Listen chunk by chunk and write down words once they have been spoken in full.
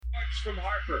pitch from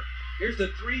Harper. Here's the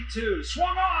 3-2.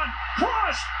 Swung on.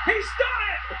 Crushed. He's done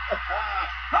it.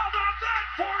 How about that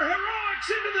for heroics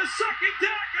into the second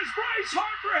deck as Bryce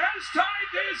Harper has tied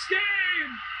this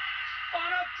game.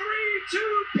 On a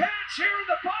 3-2 pitch here in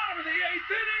the bottom of the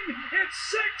 8th inning,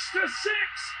 it's 6-6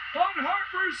 on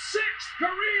Harper's 6th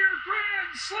career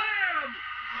grand slam.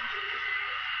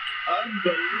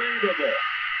 Unbelievable.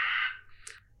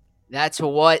 That's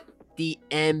what the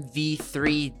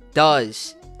MV3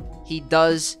 does. He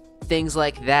does things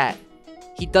like that.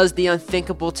 He does the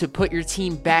unthinkable to put your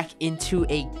team back into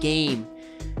a game.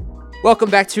 Welcome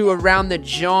back to Around the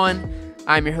John.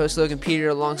 I'm your host, Logan Peter,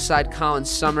 alongside Colin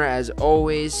Summer, as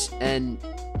always. And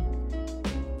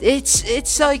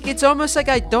it's almost like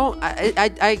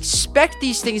I expect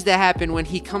these things to happen when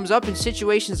he comes up in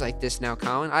situations like this now,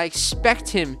 Colin. I expect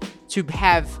him to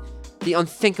have the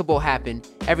unthinkable happen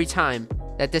every time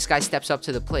that this guy steps up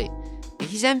to the plate.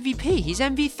 He's MVP. He's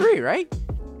MV3, right?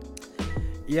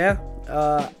 Yeah,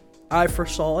 I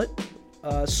foresaw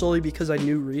it solely because I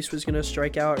knew Reese was going to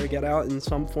strike out or get out in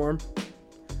some form.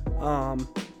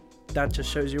 That just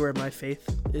shows you where my faith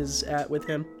is at with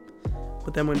him.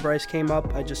 But then when Bryce came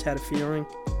up, I just had a feeling.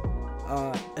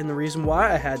 And the reason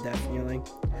why I had that feeling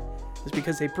is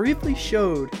because they briefly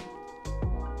showed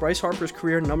Bryce Harper's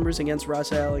career numbers against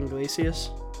Rafael Iglesias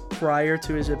prior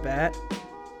to his at-bat.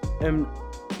 And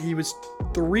he was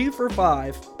 3 for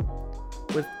 5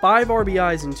 with 5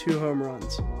 RBIs and 2 home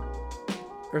runs.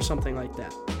 Or something like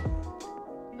that.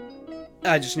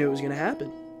 I just knew it was going to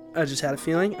happen. I just had a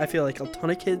feeling. I feel like a ton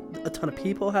of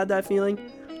people had that feeling.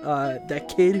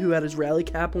 That kid who had his rally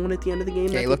cap on at the end of the game.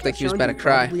 Yeah, he looked like he was about to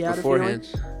cry beforehand.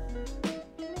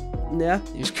 Yeah.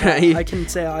 He was crying. I can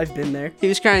say I've been there. He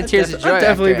was crying tears of joy. I've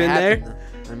definitely been there.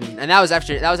 I mean, and that was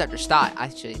after Stott,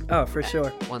 actually. Oh, for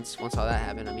sure. Once all that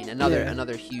happened. I mean,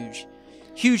 another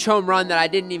huge home run that I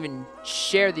didn't even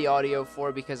share the audio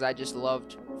for because I just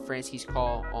loved Fransky's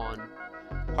call on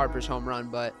Harper's home run,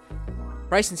 but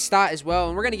Bryson Stott as well,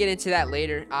 and we're going to get into that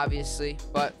later, obviously.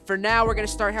 But for now, we're going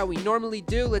to start how we normally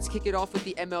do. Let's kick it off with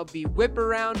the MLB Whip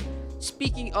Around.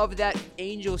 Speaking of that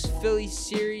Angels-Phillies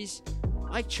series,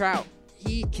 Mike Trout,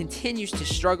 he continues to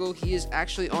struggle. He is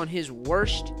actually on his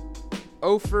worst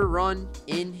 0-for run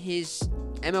in his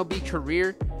MLB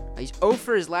career. He's 0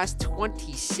 for his last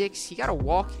 26. He got a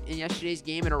walk in yesterday's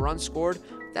game and a run scored.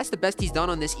 That's the best he's done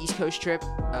on this East Coast trip.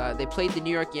 They played the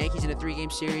New York Yankees in a 3-game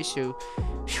series, so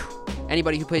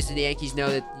anybody who plays for the Yankees know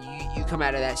that you come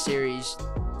out of that series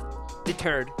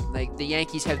deterred. Like, the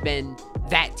Yankees have been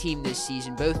that team this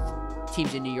season, both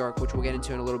teams in New York, which we'll get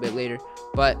into in a little bit later.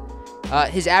 But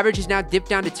his average has now dipped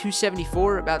down to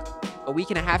 274. About a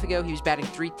week and a half ago, he was batting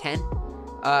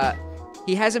 310.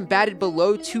 He hasn't batted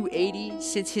below 280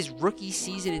 since his rookie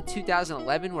season in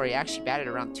 2011, where he actually batted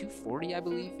around 240, I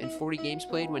believe, in 40 games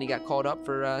played when he got called up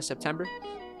for September.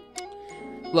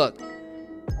 Look,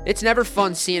 it's never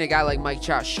fun seeing a guy like Mike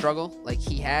Trout struggle like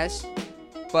he has,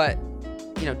 but,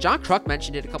 you know, John Kruk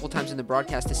mentioned it a couple times in the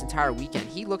broadcast this entire weekend.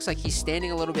 He looks like he's standing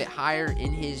a little bit higher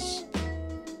in his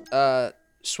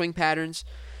swing patterns.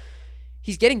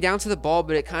 He's getting down to the ball,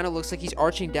 but it kind of looks like he's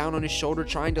arching down on his shoulder,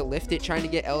 trying to lift it, trying to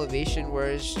get elevation,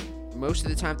 whereas most of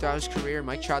the time throughout his career,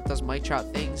 Mike Trout does Mike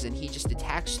Trout things, and he just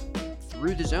attacks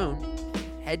through the zone,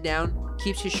 head down,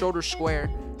 keeps his shoulders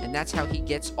square, and that's how he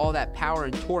gets all that power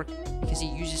and torque, because he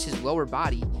uses his lower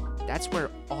body. That's where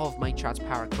all of Mike Trout's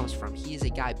power comes from. He is a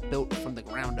guy built from the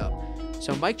ground up.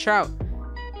 So Mike Trout,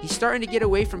 he's starting to get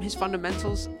away from his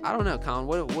fundamentals. I don't know, Colin,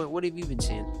 what have you been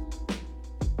seeing?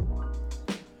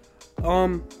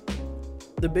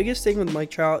 The biggest thing with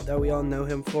Mike Trout that we all know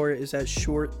him for is that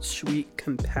short, sweet,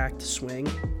 compact swing.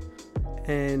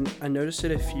 And I noticed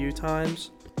it a few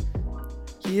times.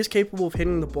 He is capable of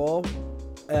hitting the ball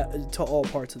to all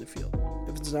parts of the field.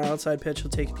 If it's an outside pitch, he'll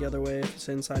take it the other way. If it's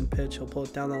an inside pitch, he'll pull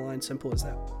it down the line. Simple as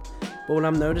that. But what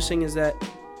I'm noticing is that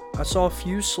I saw a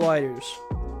few sliders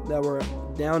that were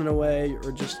down and away,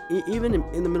 or just even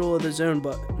in the middle of the zone,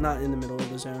 but not in the middle of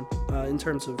the zone in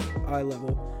terms of eye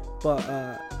level, but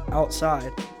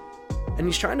outside. And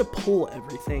he's trying to pull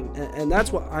everything, and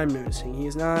that's what I'm noticing.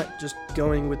 He's not just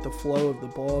going with the flow of the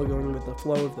ball, going with the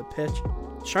flow of the pitch.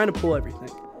 He's trying to pull everything.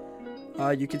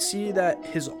 You can see that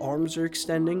his arms are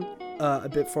extending a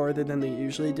bit farther than they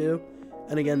usually do.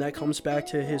 And again, that comes back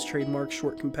to his trademark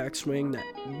short, compact swing that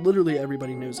literally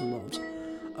everybody knows and loves.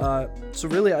 So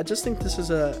really, I just think this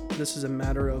is a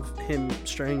matter of him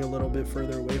straying a little bit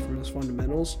further away from his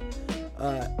fundamentals.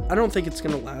 I don't think it's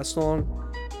going to last long.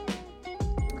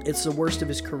 It's the worst of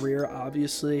his career,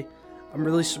 obviously. I'm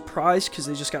really surprised because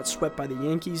they just got swept by the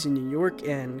Yankees in New York,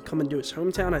 and coming to his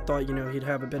hometown, I thought, he'd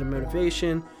have a bit of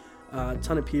motivation, A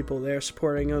ton of people there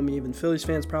supporting him, even Phillies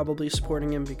fans probably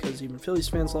supporting him because even Phillies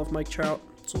fans love Mike Trout,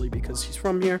 solely because he's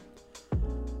from here.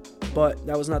 But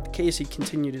that was not the case. He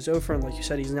continued his 0 for, and like you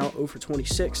said, he's now 0 for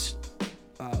 26.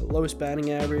 Lowest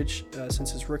batting average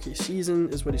since his rookie season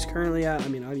is what he's currently at. I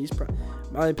mean, in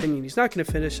my opinion, he's not going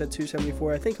to finish at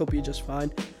 274. I think he'll be just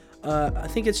fine. I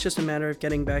think it's just a matter of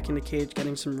getting back in the cage,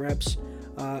 getting some reps.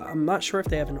 I'm not sure if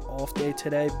they have an off day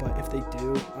today, but if they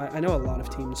do, I know a lot of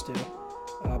teams do.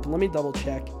 But let me double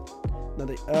check. No,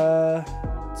 let's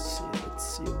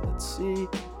see.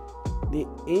 The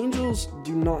Angels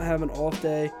do not have an off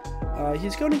day.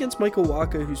 He's going against Michael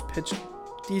Wacha, who's pitched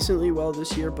decently well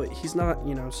this year, but he's not,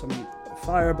 some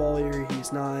fireballer.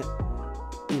 He's not,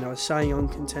 a Cy Young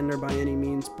contender by any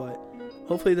means, but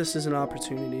hopefully this is an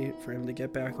opportunity for him to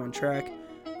get back on track.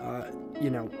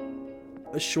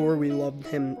 Sure, we loved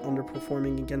him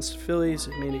underperforming against the Phillies.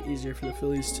 It made it easier for the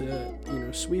Phillies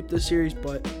to, sweep the series,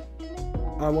 but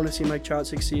I want to see Mike Trout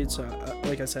succeed. So,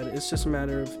 like I said, it's just a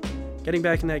matter of getting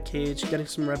back in that cage, getting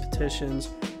some repetitions,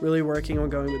 really working on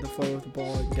going with the flow of the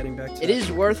ball and getting back to it.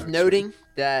 Is worth noting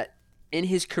that in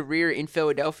his career in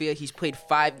Philadelphia, he's played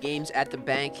 5 games at the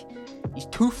bank. He's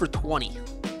 2 for 20.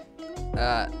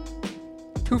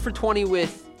 2 for 20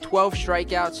 with 12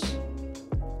 strikeouts.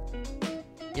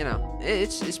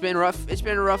 It's been rough. It's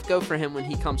been a rough go for him when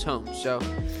he comes home. So,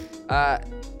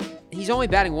 he's only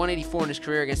batting 184 in his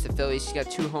career against the Phillies. He's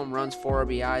got 2 home runs, 4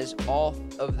 RBIs, all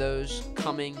of those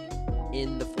coming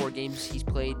in the 4 games he's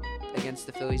played against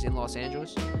the Phillies in Los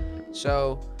Angeles.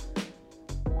 So,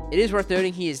 it is worth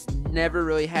noting he has never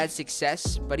really had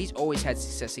success, but he's always had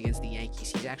success against the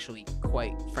Yankees. He's actually,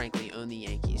 quite frankly, owned the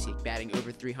Yankees. He's batting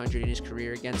over 300 in his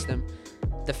career against them.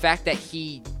 The fact that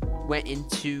he went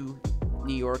into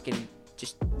New York and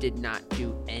just did not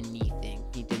do anything.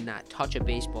 He did not touch a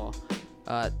baseball.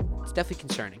 It's definitely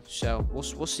concerning. So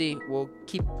we'll see. We'll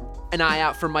keep an eye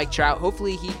out for Mike Trout.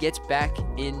 Hopefully he gets back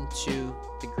into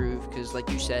the groove because, like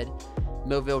you said,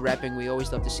 Millville repping. We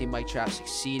always love to see Mike Trout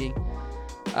succeeding.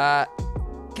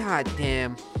 God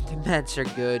damn, the Mets are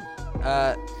good.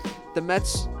 The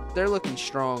Mets, they're looking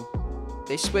strong.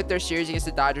 They split their series against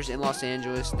the Dodgers in Los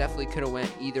Angeles. Definitely could have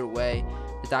went either way.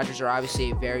 The Dodgers are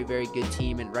obviously a very, very good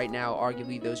team, and right now,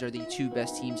 arguably, those are the 2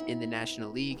 best teams in the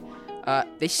National League.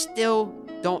 They still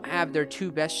don't have their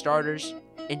 2 best starters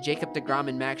in Jacob deGrom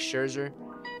and Max Scherzer.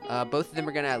 Both of them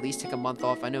are going to at least take a month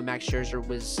off. I know Max Scherzer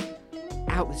was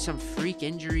out with some freak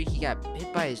injury. He got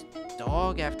bit by his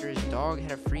dog after his dog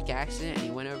had a freak accident, and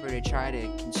he went over to try to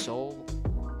console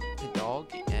the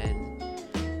dog, and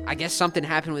I guess something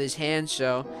happened with his hand,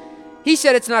 so he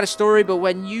said it's not a story, but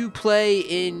when you play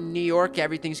in New York,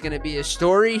 everything's going to be a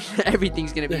story.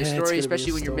 Everything's going to be a story,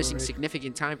 especially when you're missing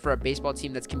significant time for a baseball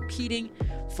team that's competing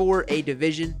for a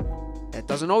division that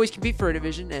doesn't always compete for a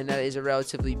division, and that is a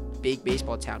relatively big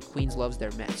baseball town. Queens loves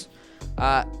their Mets.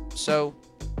 So,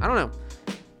 I don't know.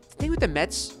 The thing with the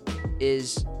Mets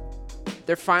is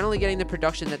they're finally getting the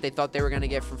production that they thought they were going to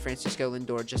get from Francisco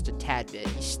Lindor just a tad bit.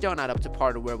 He's still not up to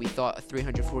par to where we thought a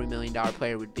 $340 million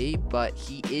player would be, but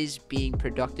he is being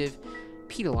productive.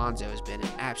 Pete Alonso has been an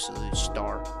absolute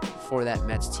star for that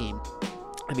Mets team.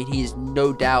 I mean, he is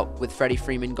no doubt, with Freddie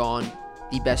Freeman gone,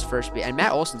 the best first base. And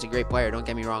Matt Olson's a great player, don't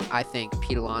get me wrong. I think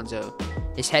Pete Alonso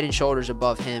is head and shoulders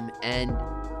above him, and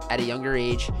at a younger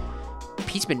age,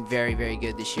 Pete's been very, very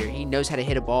good this year. He knows how to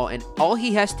hit a ball, and all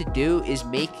he has to do is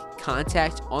make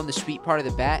contact on the sweet part of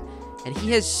the bat, and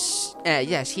he has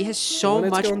so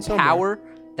much power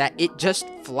that it just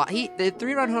flies. The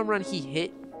 3-run home run he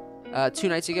hit 2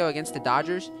 nights ago against the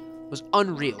Dodgers was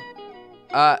unreal.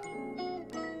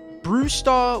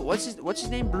 Brusdar, what's his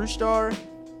name? Brusdar?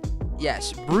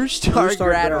 Yes, Brusdar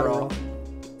Graterol.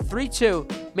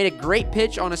 3-2, made a great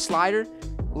pitch on a slider.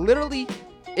 Literally,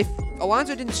 if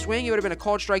Alonso didn't swing, it would have been a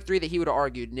called strike 3 that he would have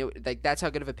argued. And that's how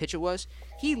good of a pitch it was.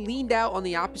 He leaned out on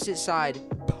the opposite side,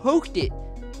 poked it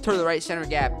to the right center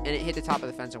gap, and it hit the top of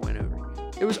the fence and went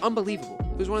over. It was unbelievable.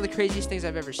 It was one of the craziest things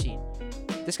I've ever seen.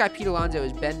 This guy, Pete Alonso,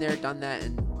 has been there, done that,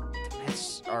 and the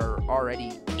Mets are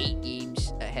already 8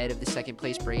 games ahead of the second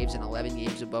place Braves and 11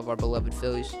 games above our beloved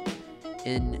Phillies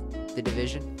in the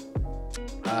division.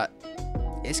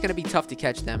 It's going to be tough to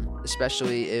catch them,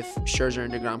 especially if Scherzer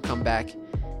and DeGrom come back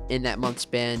in that month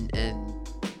span and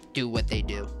do what they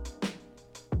do.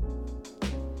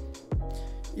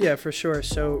 Yeah, for sure.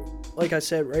 So, like I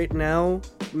said, right now,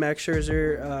 Max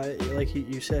Scherzer, like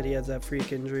you said, he has that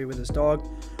freak injury with his dog.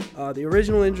 The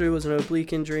original injury was an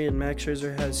oblique injury, and Max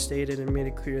Scherzer has stated and made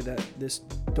it clear that this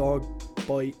dog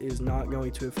bite is not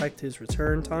going to affect his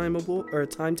return timetable.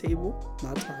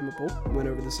 Went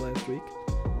over this last week.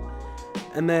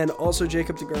 And then also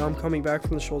Jacob deGrom coming back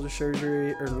from the shoulder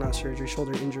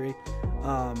injury.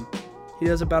 He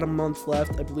has about a month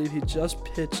left. I believe he just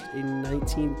pitched a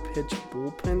 19-pitch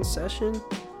bullpen session.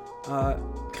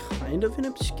 Kind of an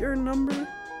obscure number,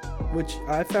 which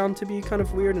I found to be kind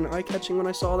of weird and eye-catching when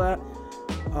I saw that.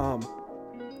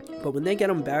 But when they get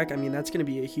him back, I mean, that's going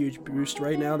to be a huge boost.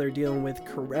 Right now, they're dealing with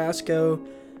Carrasco,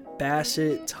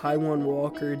 Bassett, Taijuan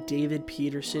Walker, David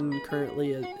Peterson,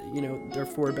 currently, their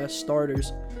 4 best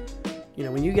starters.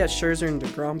 When you get Scherzer and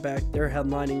DeGrom back, they're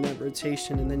headlining that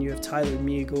rotation, and then you have Tyler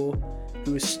Meagle,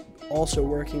 who is also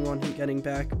working on getting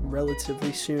back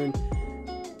relatively soon,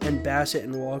 and Bassett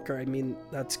and Walker. I mean,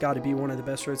 that's got to be one of the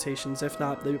best rotations, if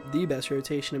not the best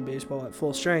rotation in baseball at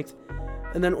full strength.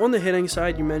 And then on the hitting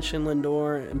side, you mentioned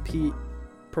Lindor and Pete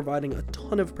providing a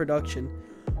ton of production.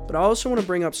 But I also want to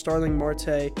bring up Starling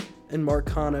Marte and Mark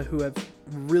Canha, who have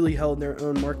really held their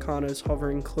own. Mark Canha is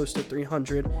hovering close to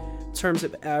 300 in terms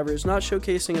of average, not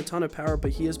showcasing a ton of power,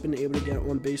 but he has been able to get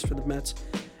on base for the Mets.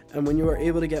 And when you are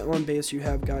able to get on base, you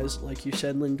have guys, like you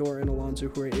said, Lindor and Alonso,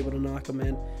 who are able to knock them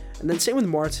in. And then same with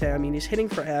Marte. I mean, he's hitting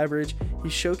for average.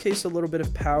 He's showcased a little bit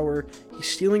of power. He's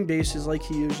stealing bases like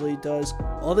he usually does.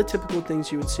 All the typical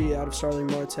things you would see out of Starling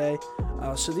Marte.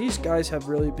 So these guys have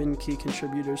really been key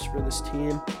contributors for this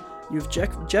team. You've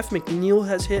Jeff McNeil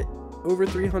has hit over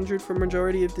 300 for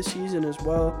majority of the season as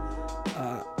well.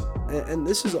 And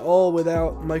this is all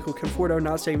without Michael Conforto.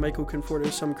 Not saying Michael Conforto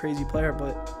is some crazy player,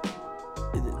 but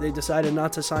they decided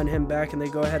not to sign him back, and they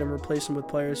go ahead and replace him with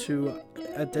players who,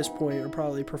 at this point, are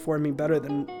probably performing better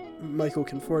than Michael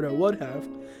Conforto would have.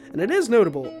 And it is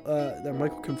notable that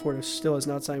Michael Conforto still has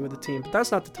not signed with the team, but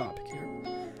that's not the topic here.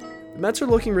 The Mets are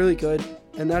looking really good,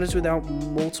 and that is without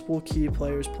multiple key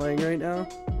players playing right now.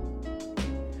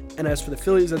 And as for the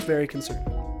Phillies, that's very concerning.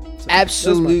 So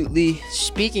absolutely.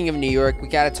 Speaking of New York, we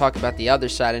got to talk about the other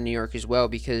side of New York as well,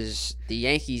 because the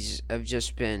Yankees have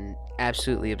just been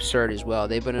absolutely absurd as well.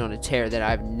 They've been on a tear that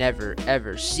I've never,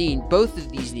 ever seen both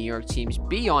of these New York teams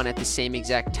be on at the same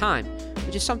exact time,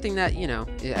 which is something that,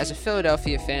 as a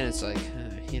Philadelphia fan, it's like,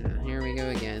 here we go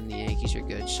again. The Yankees are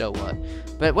good, so what?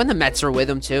 But when the Mets are with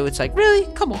them too, it's like,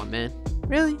 really? Come on, man.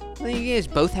 Really? You guys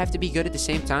both have to be good at the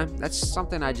same time? That's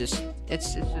something it's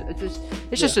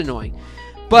just annoying.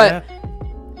 But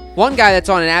one guy that's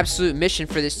on an absolute mission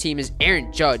for this team is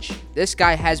Aaron Judge. This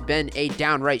guy has been a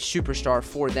downright superstar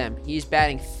for them. He's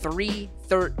batting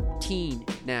 .313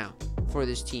 now for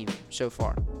this team so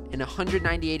far. In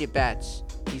 198 at-bats,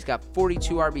 he's got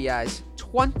 42 RBIs,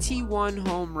 21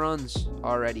 home runs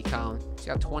already, Colin. He's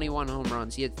got 21 home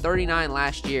runs. He had 39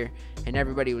 last year, and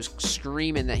everybody was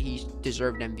screaming that he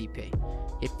deserved MVP.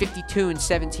 He had 52 and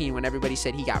 17 when everybody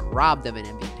said he got robbed of an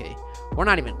MVP. We're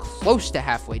not even close to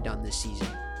halfway done this season.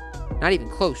 Not even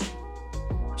close.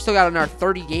 We still got another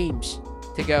 30 games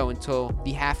to go until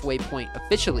the halfway point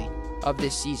officially of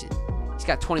this season. He's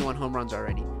got 21 home runs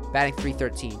already, batting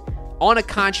 .313. On a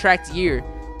contract year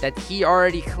that he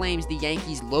already claims the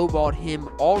Yankees lowballed him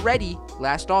already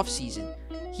last offseason.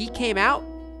 He came out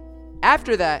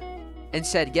after that and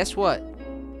said, guess what?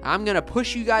 I'm going to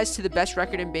push you guys to the best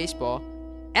record in baseball,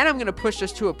 and I'm going to push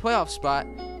us to a playoff spot,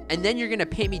 and then you're going to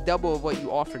pay me double of what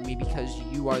you offered me because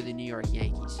you are the New York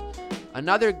Yankees.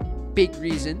 Another big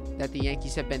reason that the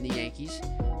Yankees have been the Yankees,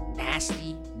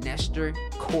 Nasty, Nestor,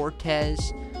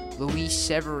 Cortez, Luis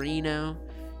Severino,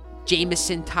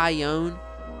 Jameson Taillon,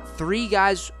 3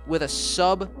 guys with a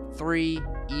sub-3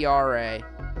 ERA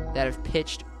that have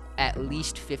pitched at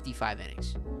least 55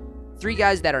 innings. 3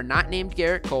 guys that are not named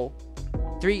Garrett Cole.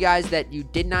 3 guys that you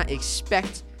did not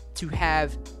expect to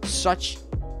have such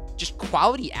just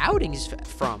quality outings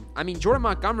from. I mean, Jordan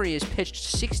Montgomery has pitched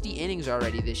 60 innings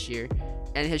already this year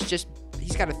and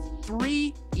he's got a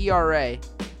 3 ERA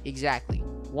exactly,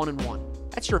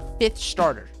 1-1. That's your 5th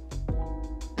starter.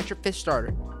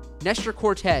 Nestor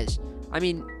Cortez. I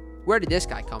mean, where did this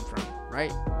guy come from,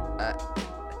 right?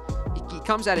 He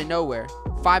comes out of nowhere.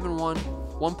 5-1,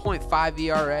 1.5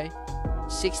 ERA,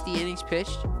 60 innings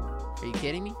pitched. Are you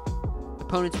kidding me?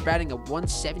 Opponents are batting a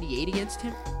 178 against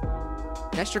him.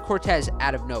 Nestor Cortez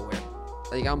out of nowhere.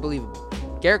 Like, unbelievable.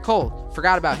 Garrett Cole,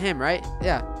 forgot about him, right?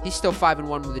 Yeah, he's still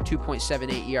 5-1 with a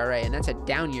 2.78 ERA, and that's a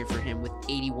down year for him with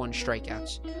 81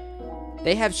 strikeouts.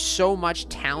 They have so much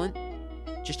talent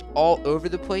just all over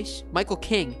the place. Michael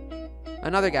King,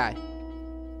 another guy,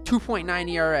 2.9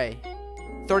 ERA,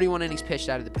 31 innings pitched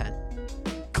out of the pen.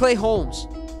 Clay Holmes,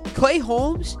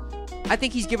 I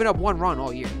think he's given up 1 run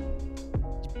all year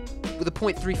with a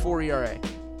 .34 ERA.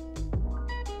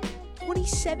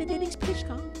 27 innings pitched,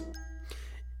 huh?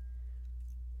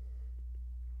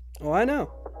 Oh, I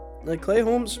know. Like, Clay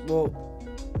Holmes,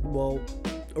 well,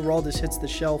 Aroldis hits the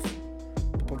shelf.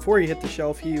 But before he hit the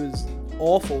shelf, he was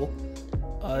awful.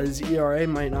 His ERA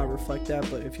might not reflect that,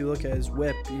 but if you look at his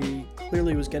whip, he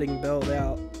clearly was getting bailed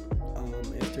out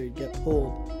after he'd get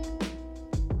pulled.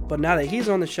 But now that he's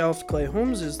on the shelf, Clay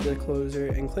Holmes is the closer,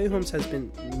 and Clay Holmes has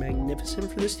been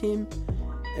magnificent for this team.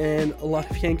 And a lot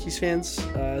of Yankees fans,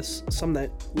 some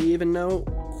that we even know,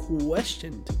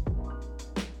 questioned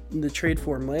the trade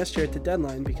for him last year at the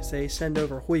deadline because they send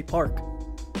over Hoy Park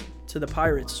to the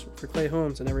Pirates for Clay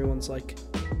Holmes, and everyone's like,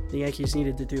 the Yankees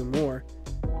needed to do more.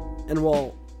 And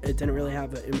while it didn't really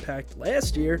have an impact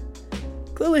last year,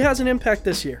 clearly has an impact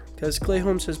this year because Clay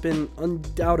Holmes has been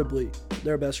undoubtedly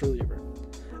their best reliever.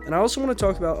 And I also want to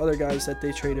talk about other guys that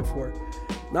they traded for.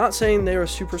 Not saying they are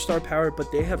superstar powered, but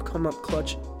they have come up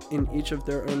clutch in each of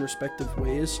their own respective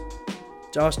ways.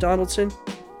 Josh Donaldson,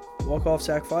 walk-off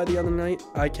sac fly the other night.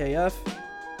 IKF,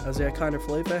 Isaiah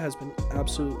Kiner-Falefa has been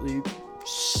absolutely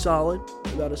solid,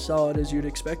 about as solid as you'd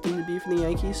expect him to be for the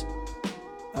Yankees.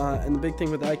 And the big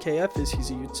thing with IKF is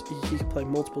he can play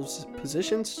multiple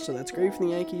positions, so that's great for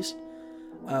the Yankees.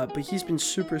 But he's been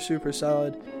super, super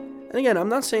solid. And again, I'm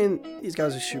not saying these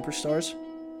guys are superstars,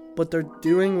 but they're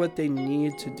doing what they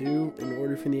need to do in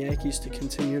order for the Yankees to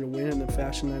continue to win in the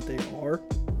fashion that they are.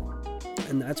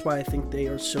 And that's why I think they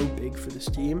are so big for this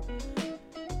team.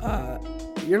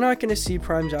 You're not going to see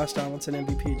prime Josh Donaldson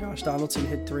MVP. Josh Donaldson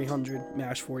hit 300,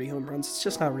 mashed 40 home runs. It's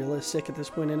just not realistic at this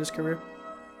point in his career.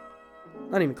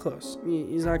 Not even close.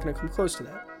 He's not going to come close to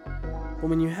that. But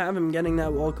when you have him getting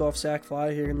that walk-off sac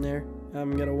fly here and there, have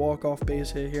him get a walk-off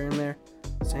base hit here and there,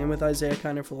 same with Isaiah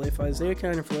Kiner-Falefa. Isaiah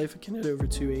Kiner-Falefa can hit over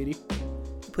 280.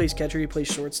 He plays catcher, he plays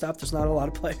shortstop. There's not a lot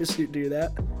of players who do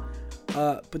that.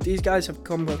 But these guys have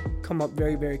come up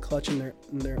very, very clutch in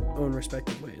their own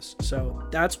respective ways. So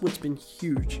that's what's been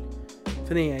huge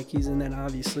for the Yankees. And then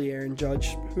obviously Aaron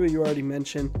Judge, who you already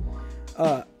mentioned,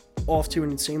 off to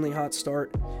an insanely hot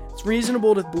start. It's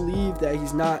reasonable to believe that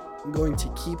he's not going to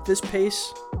keep this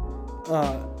pace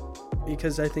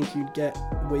because I think you'd get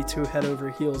way too head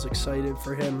over heels excited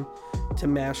for him to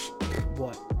mash,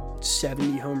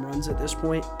 70 home runs at this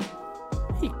point.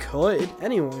 He could.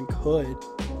 Anyone could.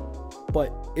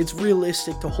 But it's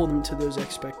realistic to hold him to those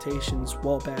expectations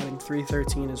while batting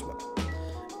 .313 as well.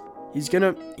 He's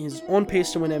on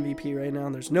pace to win MVP right now.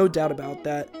 There's no doubt about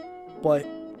that. But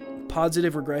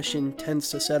positive regression tends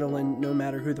to settle in no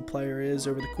matter who the player is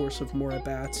over the course of more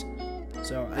at-bats.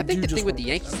 So I think the thing with the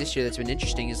Yankees this year that's been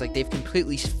interesting is like they've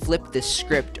completely flipped the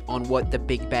script on what the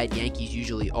big bad Yankees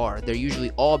usually are. They're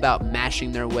usually all about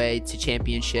mashing their way to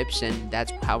championships, and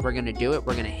that's how we're going to do it.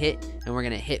 We're going to hit, and we're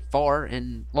going to hit far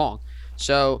and long.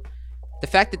 So the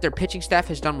fact that their pitching staff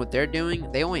has done what they're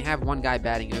doing, they only have one guy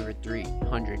batting over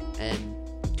 300 and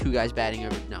two guys batting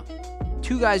over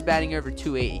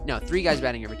 280. No, three guys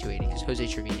batting over 280 because Jose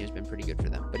Trevino has been pretty good for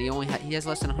them. But he has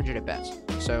less than 100 at bats.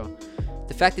 So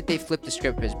the fact that they flipped the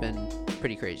script has been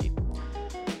pretty crazy.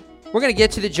 We're going to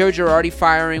get to the Joe Girardi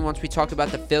firing once we talk about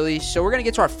the Phillies. So we're going to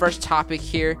get to our first topic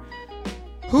here.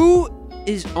 Who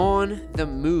is on the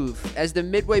move? As the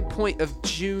midway point of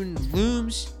June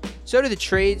looms, so do the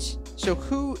trades. So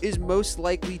who is most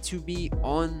likely to be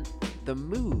on the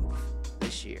move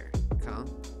this year, Colin?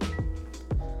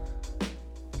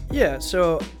 Yeah,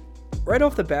 so right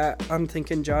off the bat, I'm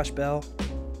thinking Josh Bell.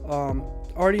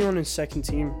 Already on his second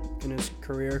team in his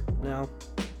career now.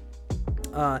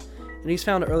 And he's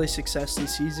found early success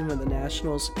this season with the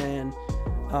Nationals. And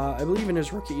I believe in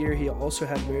his rookie year, he also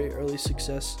had very early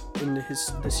success in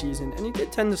this season. And he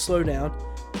did tend to slow down.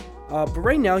 But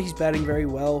right now, he's batting very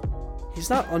well. He's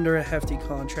not under a hefty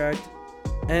contract.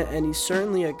 And he's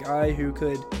certainly a guy who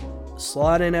could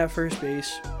slot in at first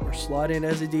base or slot in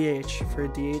as a DH for a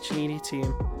DH needy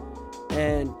team.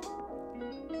 And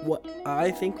what I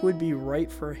think would be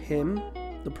right for him,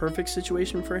 the perfect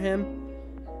situation for him,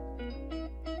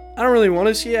 I don't really want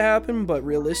to see it happen, but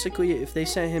realistically, if they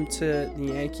sent him to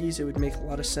the Yankees, it would make a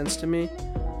lot of sense to me.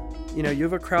 You know, you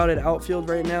have a crowded outfield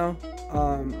right now.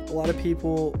 A lot of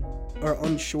people are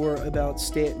unsure about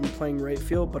Stanton playing right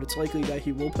field, but it's likely that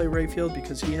he will play right field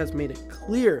because he has made it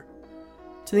clear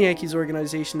to the Yankees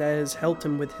organization that has helped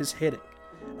him with his hitting.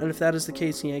 And if that is the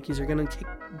case, the Yankees are going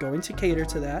to cater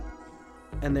to that,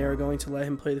 and they are going to let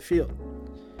him play the field.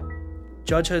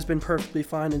 Judge has been perfectly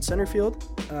fine in center field.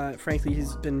 Frankly,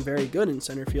 he's been very good in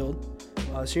center field.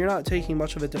 So you're not taking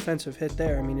much of a defensive hit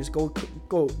there. I mean, he's gold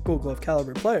glove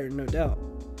caliber player, no doubt.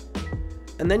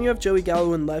 And then you have Joey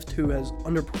Gallo in left, who has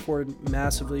underperformed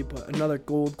massively, but another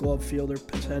gold glove fielder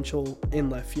potential in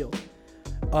left field.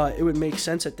 It would make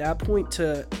sense at that point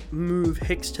to move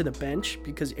Hicks to the bench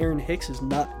because Aaron Hicks is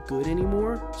not good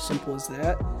anymore. Simple as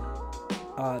that.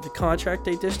 The contract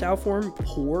they dished out for him,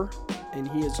 poor, and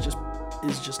he is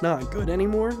just not good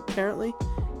anymore. Apparently,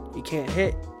 he can't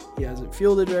hit. He hasn't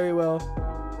fielded very well.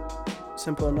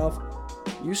 Simple enough.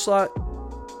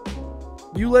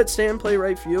 You let Stan play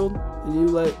right field, and you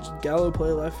let Gallo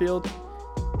play left field,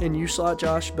 and you slot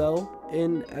Josh Bell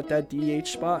in at that DH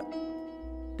spot.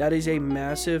 That is a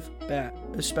massive bat,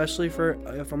 especially for,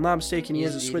 if I'm not mistaken, he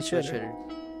is a switch hitter.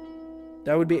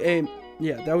 That would be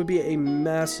a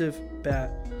massive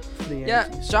bat for the Yankees.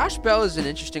 Yeah, Josh Bell is an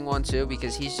interesting one too,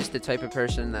 because he's just the type of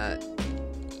person that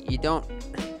you don't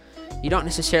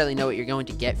necessarily know what you're going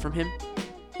to get from him.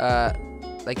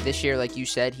 Like this year, like you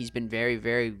said, he's been very,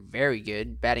 very, very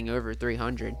good, batting over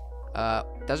 300.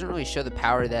 Doesn't really show the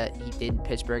power that he did in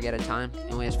Pittsburgh at a time.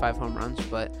 He only has 5 home runs,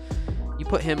 but you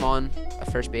put him on a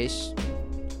first base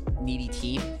needy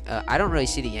team. I don't really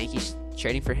see the Yankees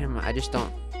trading for him. I just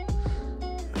don't.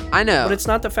 I know. But it's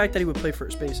not the fact that he would play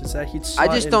first base. It's that he'd slot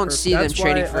I just don't see them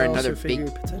trading for another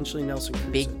potentially Nelson Cruz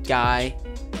big guy.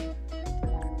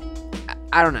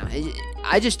 I don't know.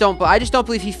 I just don't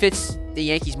believe he fits the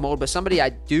Yankees mold, but somebody I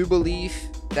do believe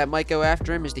that might go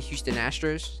after him is the Houston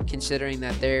Astros, considering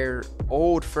that their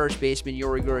old first baseman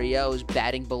Yuri Gurriel is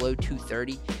batting below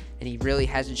 230, and he really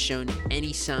hasn't shown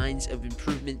any signs of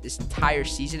improvement this entire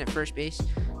season at first base.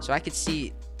 So I could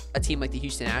see a team like the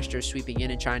Houston Astros sweeping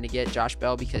in and trying to get Josh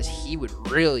Bell, because he would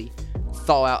really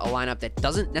thaw out a lineup that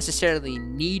doesn't necessarily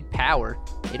need power.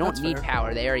 They don't need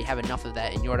power. They already have enough of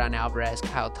that in Yordan Alvarez,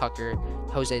 Kyle Tucker,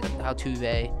 Jose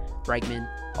Altuve, Bregman.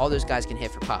 All those guys can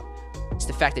hit for pop. It's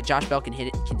the fact that Josh Bell can hit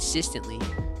it consistently,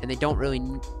 and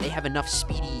they have enough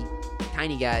speedy,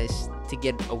 tiny guys to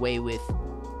get away with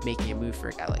making a move for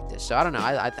a guy like this. So I don't know.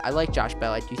 I like Josh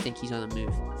Bell. I do think he's on the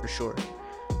move for sure.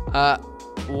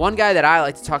 One guy that I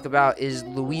like to talk about is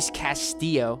Luis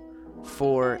Castillo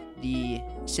for the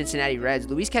Cincinnati Reds.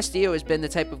 Luis Castillo has been the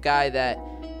type of guy that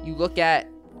you look at,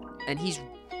 and his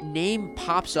name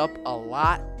pops up a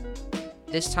lot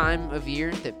this time of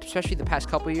year, especially the past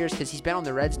couple of years, because he's been on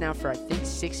the Reds now for, I think,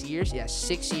 6 years. Yeah,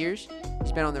 6 years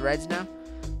he's been on the Reds now.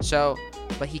 So,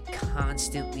 but he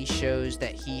constantly shows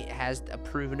that he has a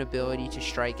proven ability to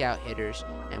strike out hitters,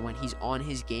 and when he's on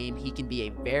his game, he can be a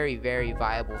very, very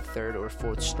viable third or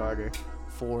fourth starter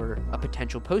for a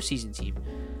potential postseason team.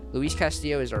 Luis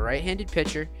Castillo is a right-handed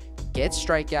pitcher, gets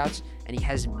strikeouts, and he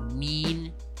has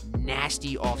mean,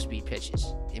 nasty off-speed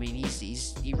pitches. I mean,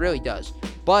 he really does.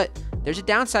 But there's a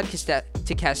downside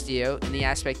to Castillo in the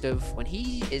aspect of when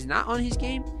he is not on his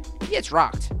game, he gets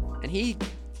rocked, and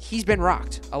he's been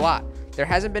rocked a lot. There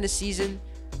hasn't been a season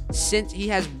since he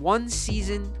has one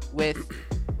season with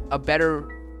a better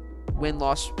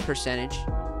win-loss percentage,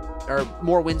 or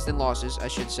more wins than losses, I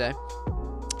should say.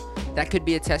 That could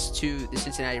be a test to the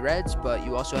Cincinnati Reds, but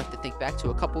you also have to think back to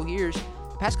a couple years.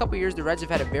 The past couple years, the Reds have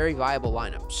had a very viable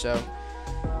lineup. So,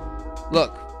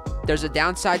 look, there's a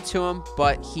downside to him,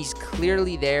 but he's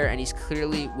clearly there, and he's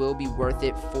clearly will be worth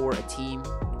it for a team.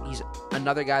 He's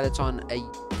another guy that's on a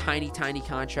tiny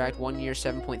contract, 1 year,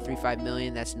 $7.35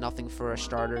 million. That's nothing for a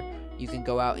starter. You can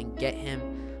go out and get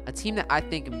him. A team that I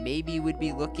think maybe would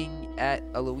be looking at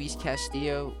a Luis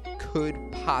Castillo could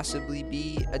possibly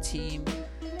be a team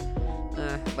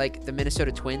like the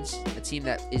Minnesota Twins, a team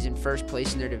that is in first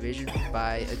place in their division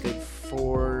by a good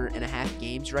 4.5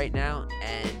 games right now,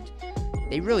 and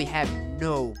they really have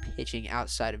no pitching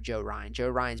outside of Joe Ryan. Joe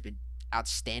Ryan's been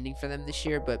outstanding for them this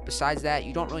year, but besides that,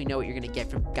 you don't really know what you're going to get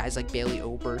from guys like Bailey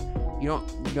Ober. You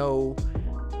don't know.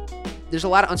 There's a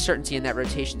lot of uncertainty in that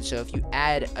rotation, so if you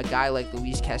add a guy like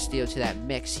Luis Castillo to that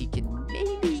mix, he can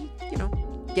maybe,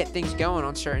 get things going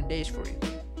on certain days for you.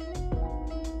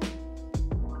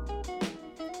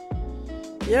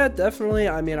 Yeah, definitely.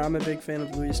 I mean, I'm a big fan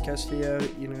of Luis Castillo.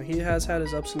 He has had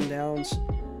his ups and downs.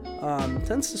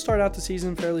 Tends to start out the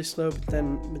season fairly slow, but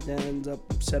then ends up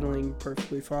settling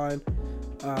perfectly fine.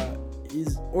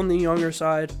 He's on the younger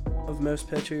side of most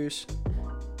pitchers,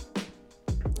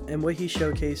 and what he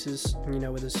showcases,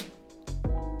 with his,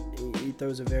 he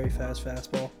throws a very fast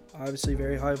fastball. Obviously,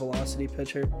 very high velocity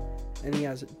pitcher, and he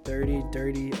has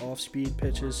dirty off-speed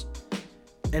pitches.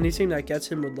 Any team that gets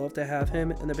him would love to have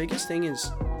him, and the biggest thing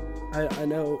is, I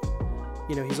know,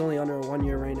 he's only under a 1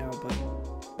 year right now, but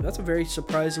that's a very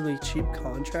surprisingly cheap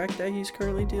contract that he's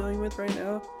currently dealing with right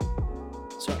now.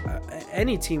 So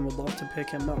any team would love to pick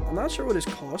him up. I'm not sure what his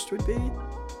cost would be.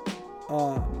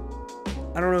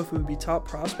 I don't know if it would be top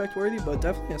prospect worthy, but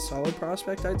definitely a solid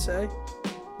prospect, I'd say.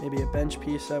 Maybe a bench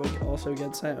piece that would also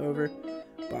get sent over.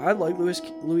 But I like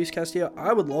Luis Castillo.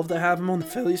 I would love to have him on the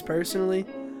Phillies personally.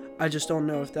 I just don't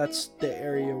know if that's the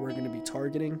area we're going to be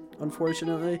targeting,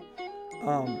 unfortunately.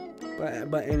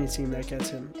 But any team that gets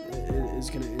him is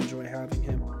going to enjoy having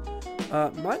him.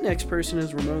 My next person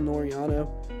is Ramon Laureano.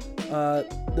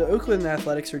 The Oakland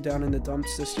Athletics are down in the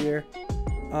dumps this year.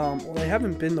 Well, they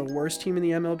haven't been the worst team in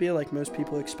the MLB like most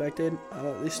people expected.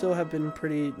 They still have been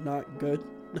pretty not good.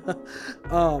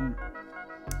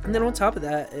 And then on top of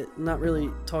that, not really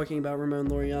talking about Ramon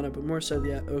Laureano, but more so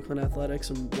the Oakland Athletics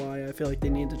and why I feel like they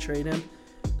need to trade him.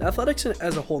 The Athletics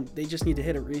as a whole, they just need to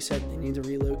hit a reset. They need to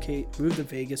relocate, move to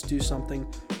Vegas, do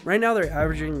something. Right now, they're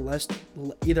averaging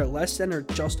either less than or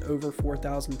just over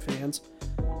 4,000 fans.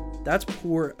 That's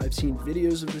poor. I've seen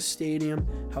videos of the stadium,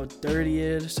 how dirty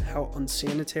it is, how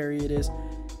unsanitary it is.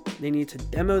 They need to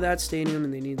demo that stadium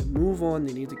and they need to move on.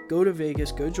 They need to go to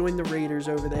Vegas, go join the Raiders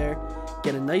over there,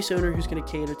 get a nice owner who's going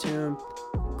to cater to them.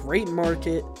 Great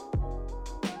market.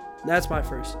 That's my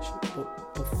first issue.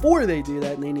 But before they do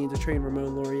that, they need to trade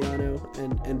Ramon Laureano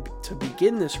and to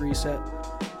begin this reset.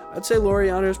 I'd say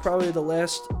Laureano is probably the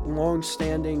last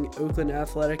long-standing Oakland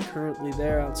Athletic currently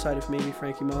there, outside of maybe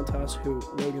Frankie Montas, who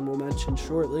Logan will mention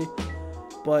shortly.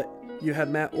 But you had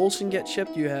Matt Olson get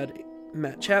shipped, you had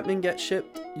Matt Chapman get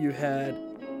shipped, you had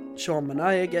Sean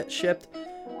Manaea get shipped,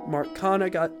 Mark Canha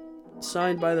got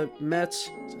signed by the Mets,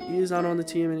 so he's not on the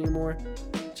team anymore.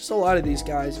 Just a lot of these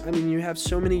guys. I mean, you have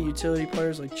so many utility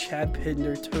players like Chad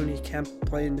Pinder, Tony Kemp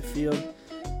playing the field,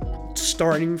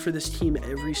 starting for this team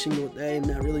every single day, and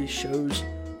that really shows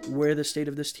where the state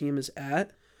of this team is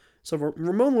at. So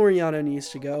Ramon Laureano needs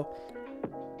to go.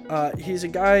 He's a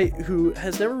guy who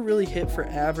has never really hit for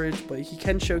average, but he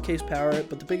can showcase power.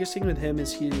 But the biggest thing with him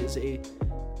is he is a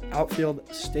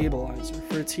outfield stabilizer.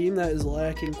 For a team that is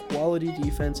lacking quality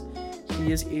defense,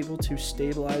 he is able to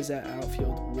stabilize that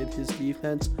outfield with his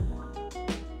defense.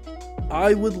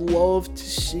 I would love to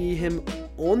see him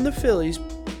on the Phillies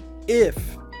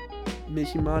if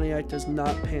Mickey Moniak does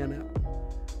not pan out.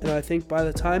 And I think by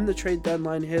the time the trade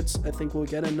deadline hits, I think we'll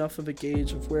get enough of a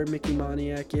gauge of where Mickey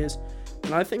Moniak is.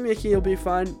 And I think Mickey will be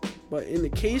fine. But in the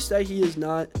case that he is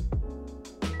not,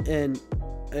 and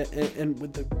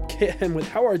with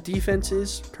how our defense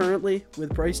is currently,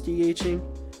 with Bryce DHing,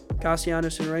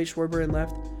 Castellanos in right, Schwarber in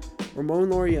left, Ramon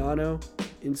Laureano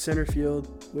in center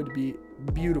field would be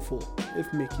beautiful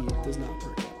if Mickey does not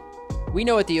work out. We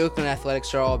know what the Oakland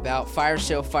Athletics are all about. Fire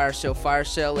sale, fire sale, fire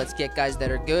sale. Let's get guys that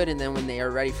are good, and then when they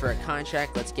are ready for a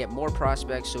contract, let's get more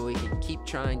prospects so we can keep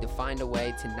trying to find a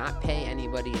way to not pay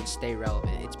anybody and stay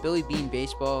relevant. It's Billy Bean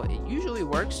baseball. It usually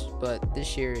works, but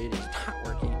this year it is not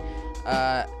working.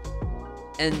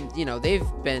 And, you know, they've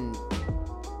been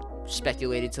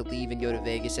speculated to leave and go to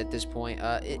Vegas at this point.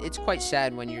 It's quite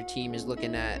sad when your team is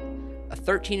looking at a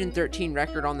 13-13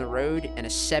 record on the road and a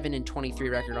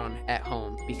 7-23 record at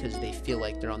home because they feel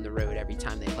like they're on the road every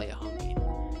time they play a home game.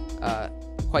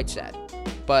 Quite sad.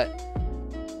 But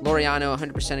Laureano,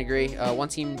 100% agree. One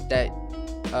team that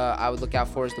I would look out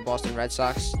for is the Boston Red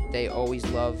Sox. They always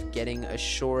love getting a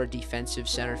sure defensive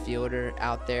center fielder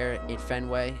out there in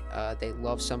Fenway. They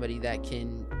love somebody that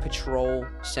can patrol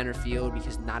center field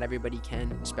because not everybody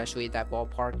can, especially at that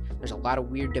ballpark. There's a lot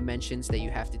of weird dimensions that you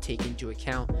have to take into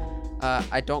account.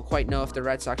 I don't quite know if the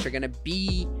Red Sox are going to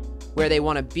be where they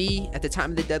want to be at the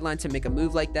time of the deadline to make a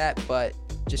move like that, but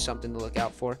just something to look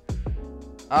out for.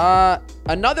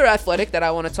 Another Athletic that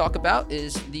I want to talk about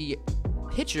is the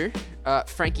pitcher,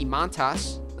 Frankie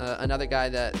Montas, another guy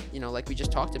that, you know, like we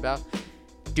just talked about,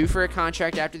 due for a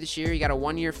contract after this year. He got a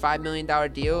 1-year, $5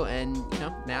 million deal, and, you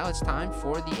know, now it's time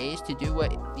for the A's to do what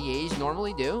the A's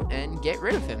normally do and get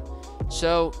rid of him.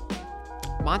 So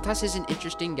Montas is an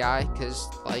interesting guy because,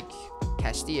 like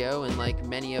Castillo and like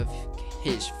many of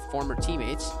his former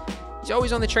teammates, he's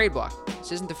always on the trade block.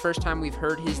 This isn't the first time we've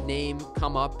heard his name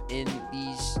come up in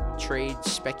these trade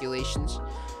speculations.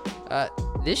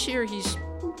 This year, he's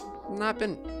not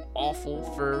been awful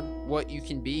for what you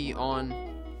can be on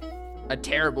a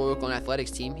terrible Oakland Athletics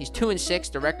team. He's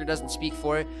 2-6. The record doesn't speak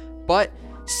for it, but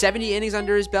 70 innings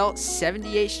under his belt,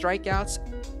 78 strikeouts,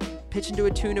 pitching to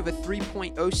a tune of a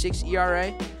 3.06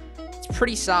 ERA. It's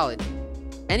pretty solid.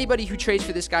 Anybody who trades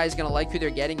for this guy is going to like who they're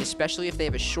getting, especially if they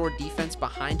have a short defense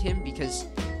behind him, because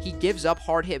he gives up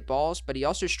hard hit balls, but he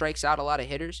also strikes out a lot of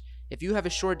hitters. If you have a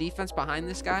short defense behind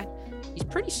this guy, he's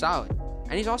pretty solid.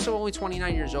 And he's also only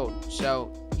 29 years old.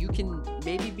 So you can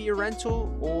maybe be a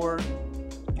rental, or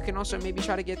you can also maybe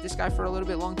try to get this guy for a little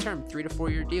bit long term, 3 to 4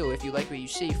 year deal if you like what you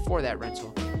see for that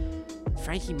rental.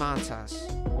 Frankie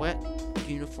Montas, what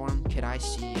uniform could I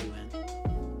see you in?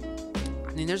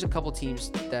 I mean, there's a couple teams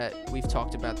that we've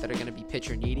talked about that are going to be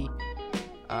pitcher needy.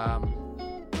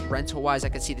 Rental-wise, I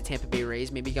could see the Tampa Bay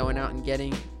Rays maybe going out and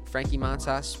getting Frankie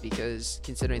Montas, because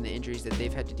considering the injuries that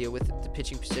they've had to deal with at the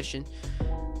pitching position.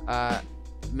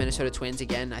 Minnesota Twins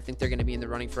again. I think they're going to be in the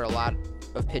running for a lot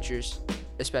of pitchers,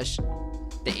 especially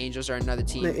the Angels are another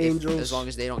team. As long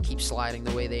as they don't keep sliding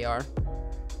the way they are.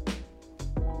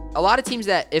 A lot of teams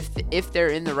that if they're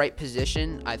in the right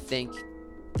position, I think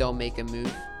they'll make a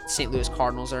move. St. Louis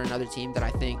Cardinals are another team that I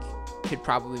think could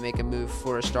probably make a move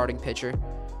for a starting pitcher.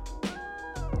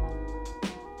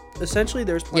 Essentially,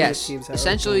 there's plenty of teams.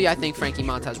 Essentially, I think Frankie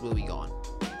Montas will be gone,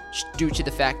 due to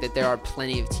the fact that there are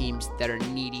plenty of teams that are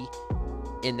needy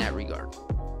in that regard.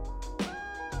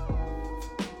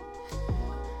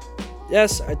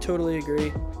 Yes, I totally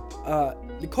agree.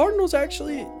 The Cardinals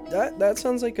actually, that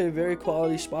sounds like a very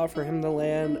quality spot for him to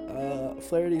land.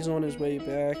 Flaherty's on his way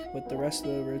back, but the rest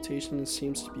of the rotation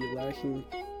seems to be lacking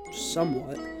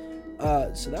somewhat.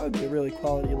 So that would be a really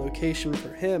quality location for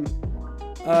him.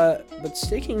 But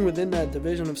sticking within that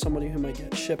division of somebody who might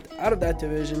get shipped out of that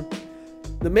division,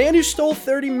 the man who stole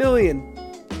 $30 million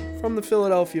from the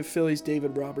Philadelphia Phillies,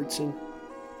 David Robertson.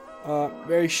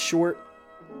 Very short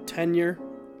tenure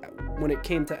when it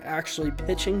came to actually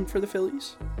pitching for the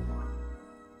Phillies.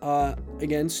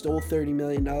 Again, stole $30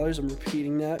 million. I'm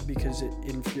repeating that because it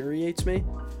infuriates me.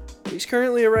 He's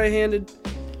currently a right-handed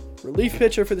relief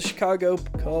pitcher for the Chicago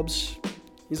Cubs.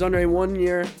 He's under a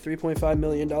 1-year, $3.5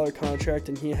 million contract,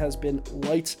 and he has been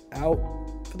lights out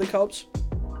for the Cubs.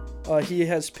 He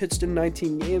has pitched in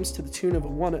 19 games to the tune of a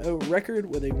 1-0 record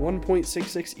with a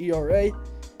 1.66 ERA.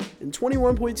 In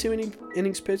 21.2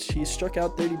 innings pitched, he struck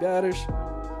out 30 batters.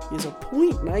 He has a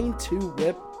 .92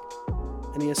 whip,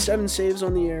 and he has 7 saves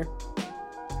on the year.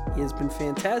 He has been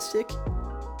fantastic,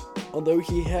 although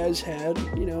he has had,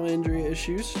 injury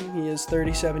issues. He is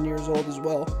 37 years old as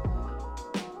well.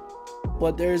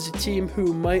 But there's a team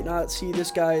who might not see this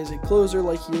guy as a closer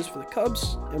like he is for the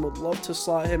Cubs and would love to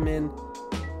slot him in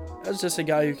as just a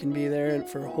guy who can be there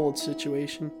for a hold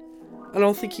situation. I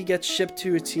don't think he gets shipped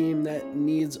to a team that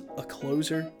needs a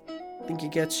closer. I think he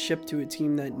gets shipped to a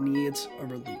team that needs a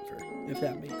reliever, if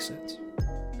that makes sense.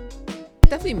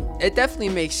 It definitely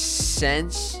makes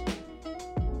sense,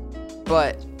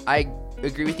 but I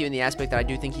agree with you in the aspect that I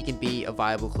do think he can be a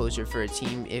viable closer for a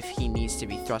team if he needs to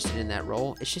be thrusted in that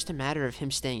role. It's just a matter of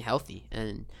him staying healthy.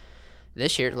 And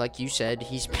this year, like you said,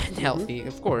 he's been healthy.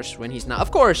 Of course, when he's not.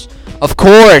 Of course,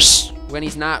 when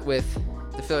he's not with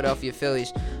the Philadelphia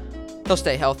Phillies, he'll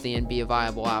stay healthy and be a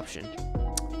viable option.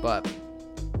 But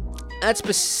that's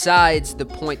besides the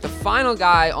point. The final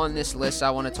guy on this list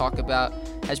I want to talk about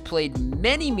has played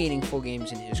many meaningful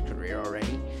games in his career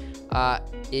already.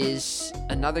 Is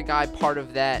another guy part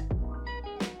of that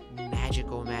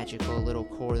magical little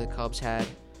core the Cubs had.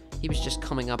 He was just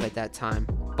coming up at that time.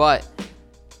 But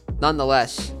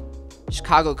nonetheless,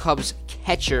 Chicago Cubs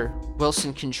catcher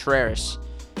Willson Contreras.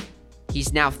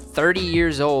 He's now 30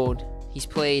 years old. He's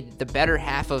played the better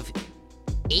half of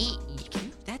 8.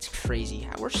 That's crazy.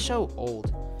 We're so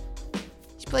old.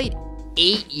 He's played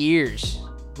 8 years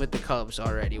with the Cubs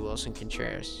already, Willson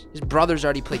Contreras. His brother's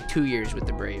already played 2 years with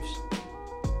the Braves.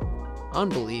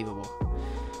 Unbelievable.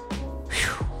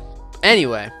 Whew.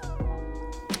 Anyway.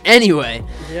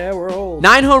 Yeah, we're old.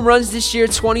 9 home runs this year,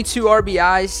 22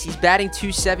 RBIs. He's batting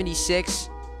 .276.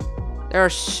 There are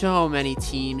so many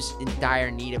teams in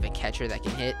dire need of a catcher that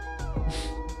can hit.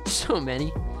 So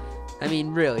many. I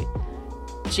mean, really.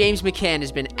 James McCann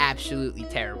has been absolutely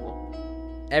terrible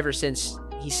ever since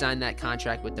he signed that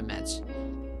contract with the Mets.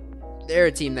 They're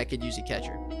a team that could use a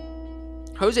catcher.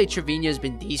 Jose Trevino has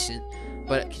been decent,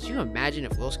 but could you imagine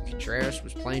if Willson Contreras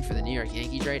was playing for the New York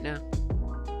Yankees right now?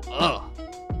 Ugh.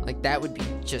 Like, that would be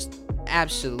just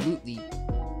absolutely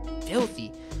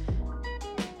filthy.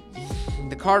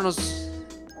 The Cardinals...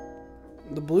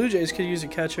 The Blue Jays could use a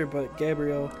catcher, but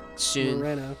Gabriel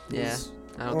Moreno. Yeah.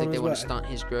 I don't think they want to stunt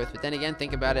his growth. But then again,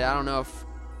 think about it. I don't know if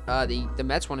the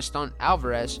Mets want to stunt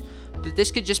Alvarez. But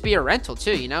this could just be a rental,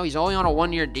 too. He's only on a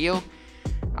 1-year deal.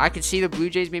 I could see the Blue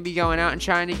Jays maybe going out and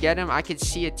trying to get him. I could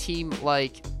see a team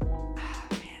like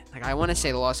I want to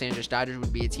say the Los Angeles Dodgers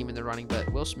would be a team in the running,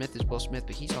 but Will Smith is Will Smith,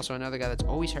 but he's also another guy that's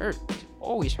always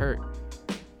hurt.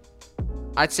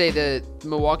 I'd say the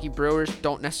Milwaukee Brewers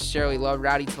don't necessarily love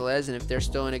Rowdy Tellez, and if they're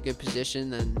still in a good position,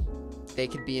 then they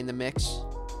could be in the mix.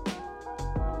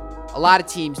 A lot of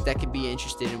teams that could be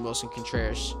interested in Willson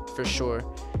Contreras, for sure.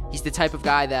 He's the type of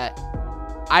guy that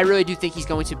I really do think he's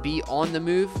going to be on the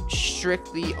move,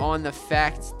 strictly on the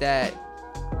fact that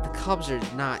the Cubs are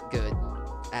not good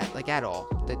at all.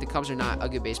 That the Cubs are not a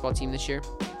good baseball team this year.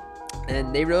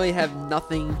 And they really have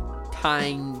nothing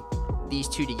tying these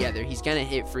two together. He's going to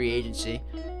hit free agency.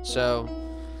 So,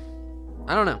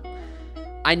 I don't know.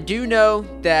 I do know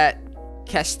that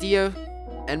Castillo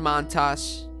and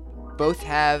Montas both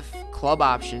have club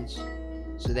options.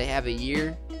 So they have a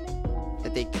year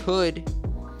that they could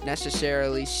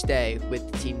necessarily stay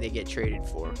with the team they get traded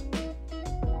for.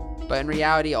 But in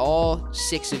reality, all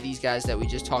 6 of these guys that we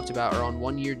just talked about are on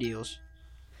 1-year deals.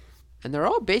 And they're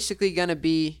all basically going to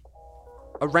be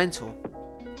a rental.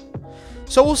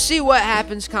 So we'll see what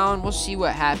happens, Colin. We'll see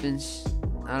what happens.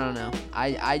 I don't know.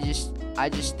 I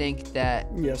just think that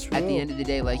at the end of the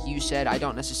day, like you said, I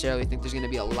don't necessarily think there's going to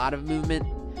be a lot of movement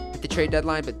at the trade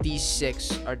deadline, but these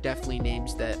 6 are definitely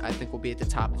names that I think will be at the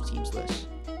top of teams' list.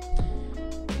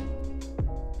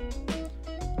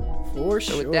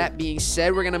 So with that being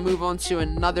said, we're going to move on to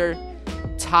another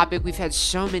topic. We've had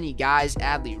so many guys: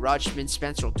 Adley Rutschman,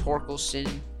 Spencer Torkelson,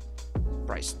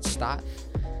 Bryson Stott.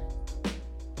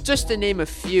 Just to name a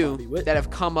few that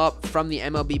have come up from the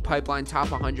MLB Pipeline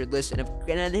Top 100 list and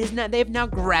they have now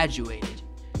graduated.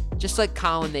 Just like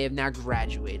Colin, they have now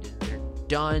graduated. They're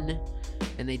done,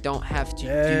 and they don't have to do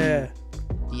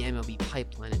the MLB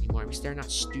Pipeline anymore because they're not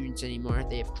students anymore.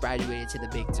 They have graduated to the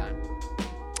big time.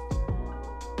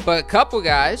 But a couple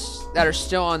guys that are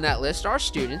still on that list are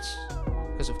students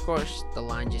because, of course, the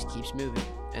line just keeps moving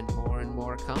and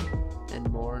more come and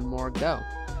more go.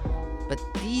 But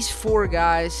these 4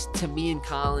 guys, to me and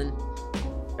Colin,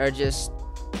 are just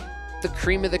the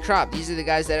cream of the crop. These are the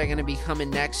guys that are going to be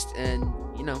coming next. And,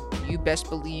 you best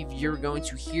believe you're going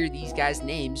to hear these guys'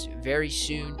 names very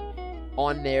soon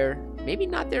on their, maybe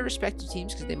not their respective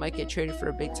teams because they might get traded for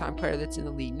a big-time player that's in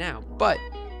the league now. But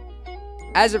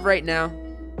as of right now,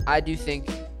 I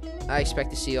expect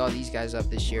to see all these guys up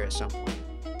this year at some point.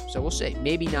 So we'll see.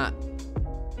 Maybe not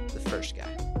the first guy.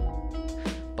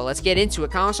 But let's get into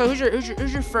it, Colin. So who's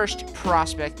your first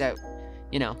prospect that,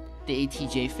 the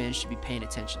ATJ fans should be paying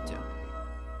attention to?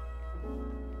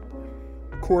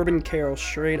 Corbin Carroll,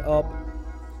 straight up.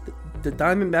 The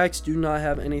Diamondbacks do not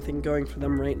have anything going for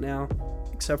them right now,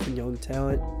 except for young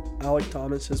talent. Alec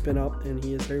Thomas has been up, and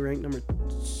he is their ranked number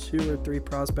 2 or 3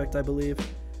 prospect, I believe.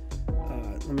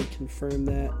 Let me confirm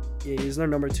that. Yeah, he's their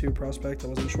number 2 prospect. I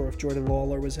wasn't sure if Jordan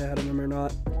Lawler was ahead of him or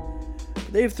not.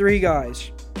 But they have 3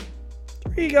 guys.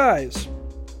 3 guys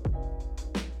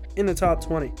in the top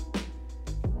 20.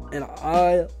 And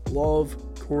I love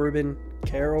Corbin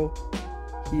Carroll.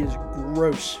 He is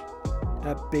gross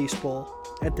at baseball,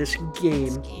 at this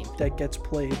game that gets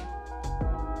played.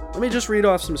 Let me just read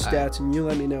off some stats and you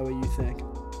let me know what you think.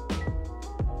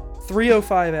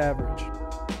 305 average.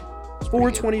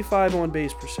 425 on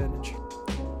base percentage.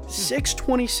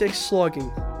 626 slugging.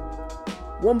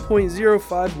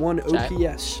 1.051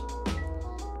 OPS.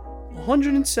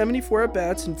 174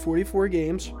 at-bats in 44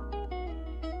 games.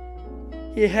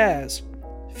 He has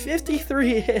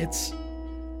 53 hits,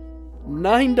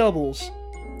 9 doubles,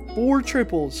 4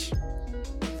 triples,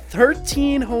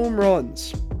 13 home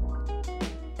runs,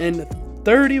 and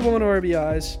 31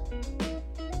 RBIs,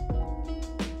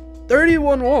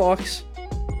 31 walks,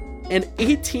 and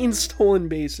 18 stolen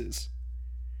bases.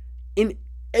 In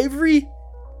every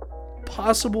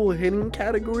possible hitting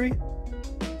category,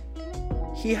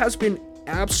 he has been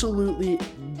absolutely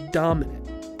dominant.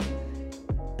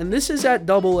 And this is at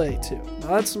AA too.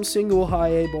 Not some single high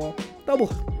A ball.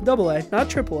 Double A, not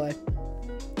triple A.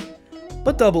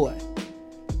 But AA.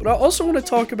 But I also want to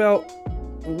talk about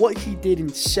what he did in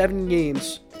 7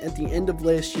 games at the end of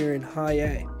last year in high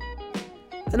A.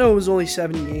 I know it was only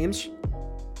 7 games,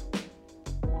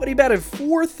 but he batted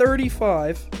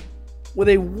 .435 with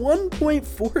a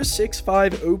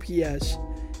 1.465 OPS,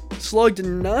 slugged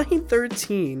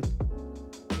 .913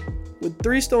 with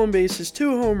 3 stolen bases,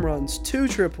 2 home runs, 2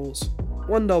 triples,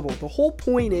 1 double. The whole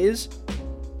point is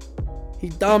he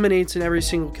dominates in every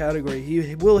single category.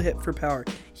 He will hit for power.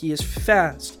 He is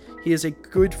fast. He is a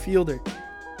good fielder.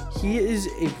 He is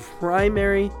a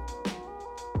primary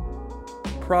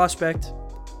prospect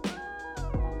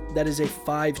that is a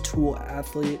 5-tool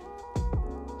athlete.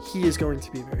 He is going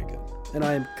to be very good, and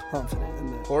I am confident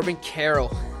in that. Corbin Carroll.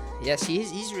 Yes, he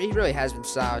really has been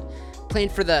solid. Playing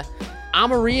for the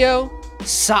Amarillo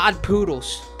Sod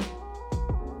Poodles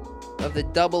of the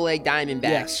AA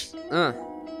Diamondbacks. Yes.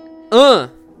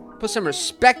 Put some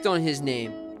respect on his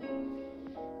name.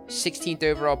 16th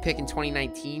overall pick in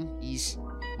 2019. He's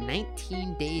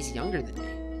 19 days younger than me.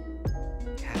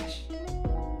 Gosh.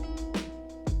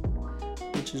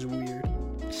 Which is weird.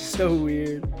 So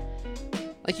weird.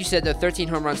 Like you said, though, 13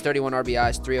 home runs, 31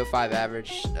 RBIs, 305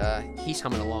 average. He's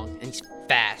humming along, and he's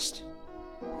fast.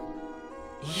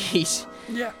 He's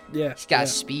got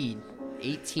speed.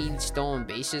 18 stolen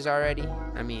bases already.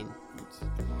 I mean,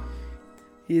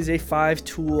 he is a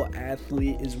 5-tool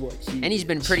athlete is what he is. And he's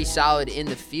been pretty solid in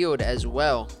the field as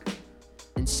well.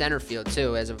 In center field,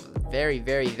 too, as a very,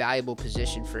 very valuable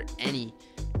position for any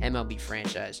MLB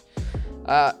franchise.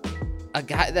 A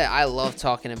guy that I love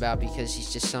talking about because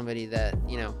he's just somebody that,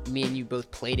 you know, me and you both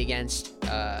played against.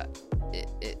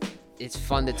 It's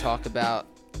fun to talk about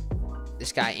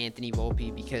this guy, Anthony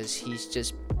Volpe, because he's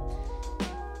just,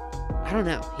 I don't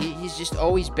know. He's just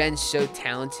always been so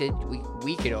talented.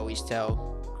 We could always tell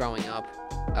growing up.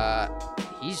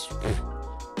 He's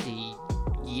a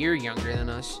year younger than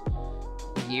us.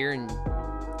 A year and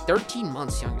 13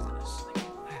 months younger than us.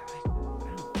 Like,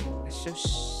 wow, that's so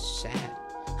sad.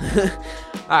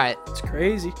 All right. It's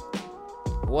crazy.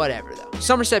 Whatever, though.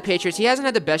 Somerset Patriots. He hasn't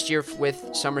had the best year with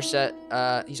Somerset.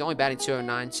 He's only batting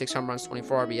 .209, 6 home runs,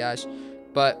 24 RBIs.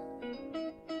 But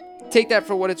take that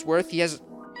for what it's worth. He has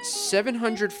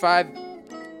 705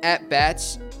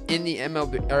 at-bats in the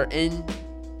MLB, or in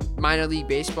minor league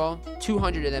baseball.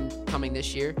 200 of them coming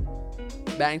this year.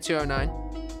 Batting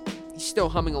 .209. He's still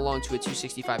humming along to a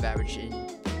 .265 average in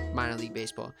minor league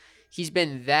baseball. He's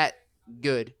been that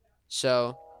good.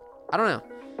 So, I don't know.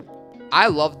 I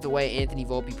love the way Anthony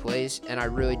Volpe plays, and I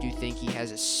really do think he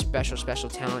has a special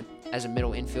talent as a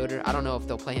middle infielder. I don't know if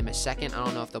they'll play him as second. I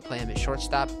don't know if they'll play him as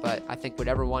shortstop, but I think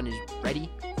whatever one is ready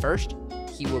first,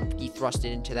 he will be thrusted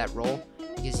into that role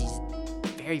because he's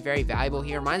very, very valuable.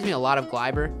 He reminds me a lot of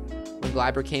Gleiber when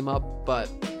Gleiber came up, but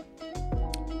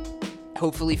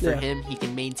hopefully for him, he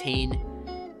can maintain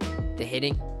the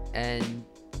hitting, and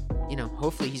you know,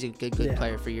 hopefully he's a good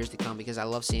player for years to come because I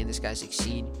love seeing this guy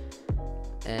succeed.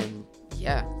 And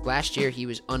yeah, last year he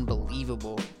was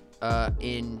unbelievable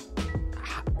in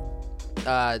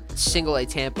single A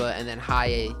Tampa and then high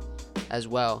A as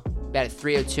well. Batted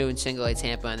 .302 in single A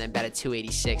Tampa and then batted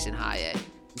 .286 in high A.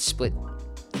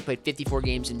 He played 54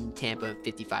 games in Tampa,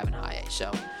 55 in high A.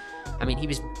 So, I mean, he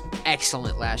was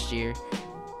excellent last year,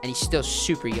 and he's still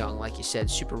super young, like you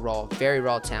said, super raw, very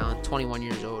raw talent, 21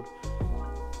 years old.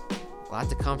 A lot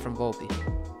to come from Volpe.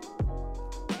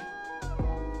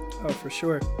 Oh, for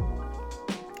sure.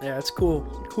 Yeah, it's cool.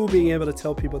 Cool being able to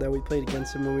tell people that we played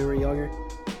against him when we were younger.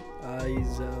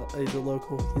 He's a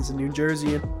local. He's a New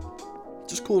Jerseyan.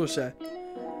 Just cool to say.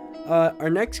 Our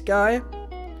next guy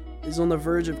is on the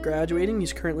verge of graduating.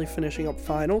 He's currently finishing up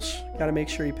finals. Got to make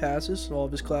sure he passes all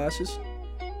of his classes.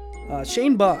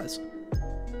 Shane Baz.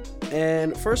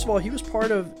 And first of all, he was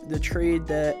part of the trade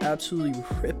that absolutely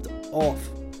ripped off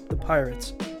the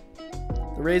Pirates.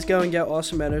 The Rays go and get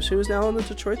Austin Meadows, who is now on the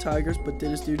Detroit Tigers, but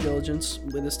did his due diligence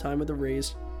with his time with the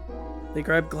Rays. They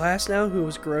grabbed Glasnow, who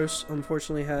was gross,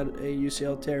 unfortunately had a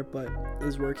UCL tear, but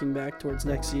is working back towards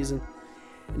next season.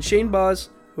 And Shane Baz,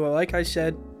 who, like I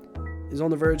said, is on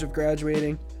the verge of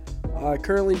graduating.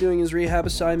 Currently doing his rehab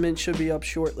assignment, should be up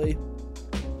shortly.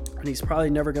 And he's probably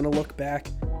never going to look back.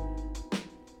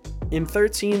 In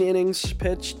 13 innings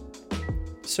pitched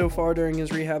so far during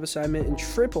his rehab assignment in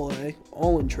AAA,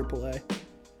 all in AAA.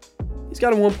 He's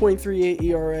got a 1.38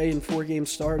 ERA in 4 games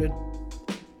started.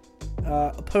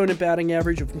 Opponent batting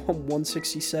average of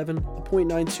 167, a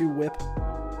 .92 whip.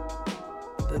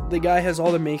 The guy has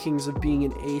all the makings of being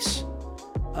an ace.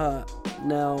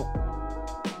 Now,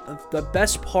 the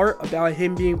best part about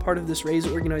him being part of this Rays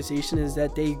organization is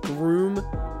that they groom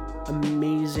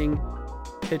amazing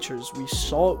pitchers. We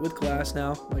saw it with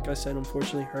Glasnow, like I said,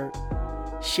 unfortunately hurt.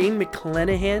 Shane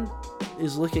McClanahan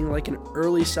is looking like an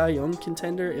early Cy Young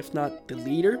contender, if not the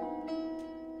leader.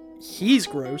 He's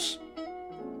gross.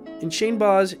 And Shane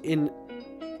Baz,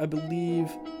 I believe,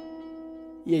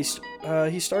 he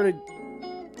started,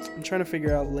 I'm trying to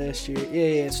figure out last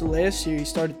year. So last year he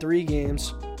started 3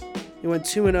 games. He went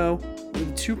 2-0 with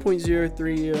a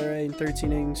 2.03 ERA in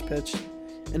 13 innings pitched,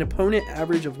 an opponent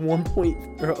average of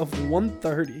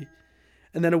 130,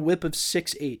 and then a whip of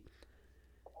 6.8.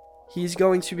 He's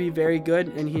going to be very good,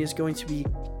 and he is going to be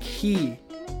key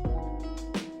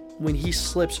when he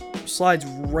slides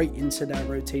right into that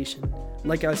rotation.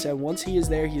 Like I said, once he is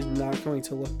there, he's not going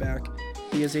to look back.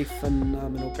 He is a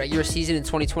phenomenal player. Regular season in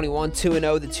 2021,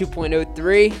 2-0, the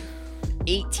 2.03,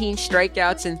 18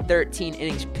 strikeouts in 13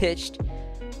 innings pitched.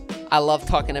 I love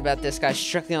talking about this guy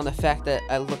strictly on the fact that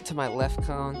I look to my left,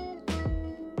 Colin.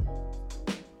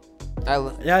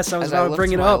 Yes, I was about to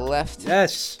bring it up. Left,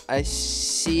 yes, I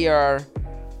see our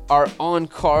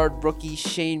on-card rookie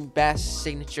Shane Baz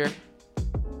signature.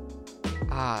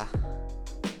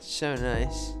 So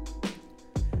nice.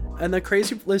 And the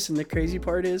crazy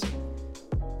part is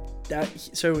that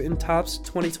so in Topps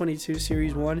 2022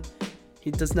 Series 1, he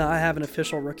does not have an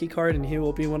official rookie card, and he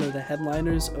will be one of the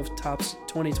headliners of Topps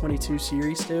 2022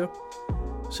 Series 2.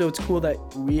 So it's cool that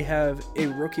we have a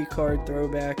rookie card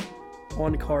throwback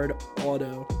on-card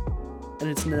auto, and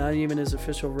it's not even his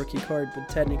official rookie card, but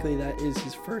technically that is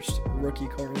his first rookie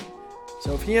card.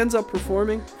 So if he ends up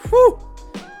performing,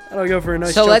 That'll go for a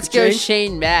nice So let's go change.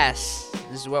 Shane Bass.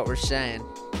 This is what we're saying.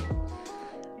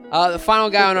 The final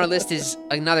guy on our list is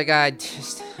another guy.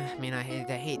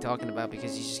 I hate talking about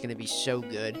because he's just gonna be so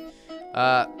good.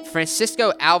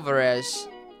 Francisco Alvarez,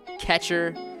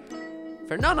 catcher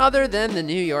for none other than the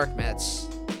New York Mets.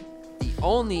 The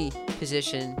only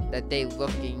position that they're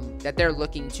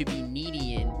looking to be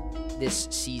needy in this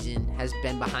season has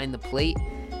been behind the plate,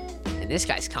 and this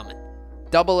guy's coming.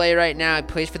 Double-A right now. He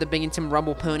plays for the Binghamton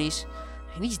Rumble Ponies,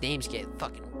 and these names get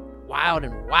fucking wild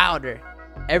and wilder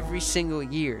every single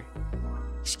year.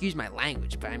 Excuse my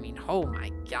language, but oh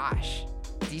my gosh.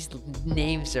 These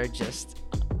names are just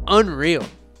unreal.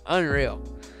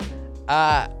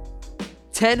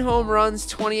 10 home runs,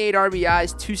 28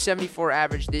 RBIs, 274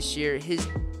 average this year. His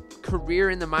career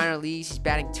in the minor leagues, he's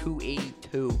batting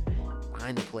 282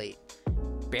 behind the plate.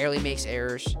 Barely makes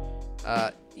errors.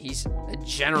 He's a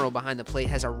general behind the plate,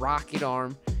 has a rocket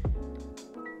arm.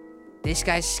 This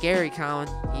guy's scary, Colin.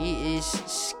 He is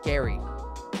scary.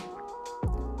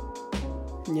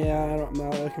 Yeah, I'm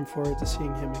not looking forward to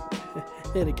seeing him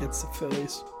hit against the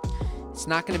Phillies. It's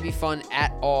not going to be fun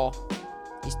at all.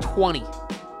 He's 20.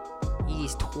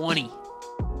 He's 20.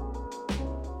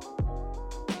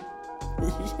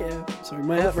 Yeah, so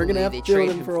we're going to have to deal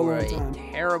with him for a long time.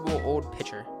 Terrible old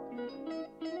pitcher.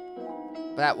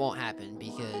 But that won't happen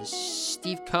because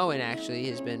Steve Cohen actually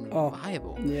has been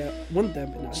viable. Yeah, wouldn't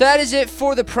that be nice? So that is it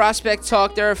for the prospect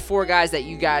talk. There are 4 guys that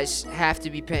you guys have to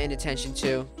be paying attention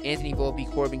to. Anthony Volpe,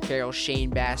 Corbin Carroll, Shane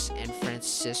Bass, and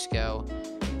Francisco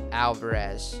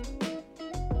Alvarez.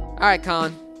 All right,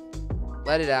 Colin.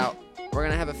 Let it out. We're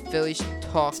going to have a Phillies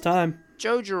talk. It's time.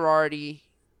 Joe Girardi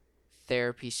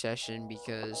therapy session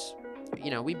because,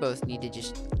 we both need to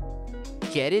just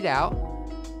get it out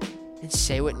and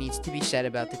say what needs to be said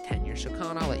about the tenure. So,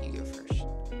 Colin, I'll let you go first.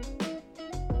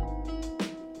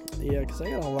 Yeah, because I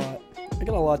got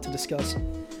a lot to discuss.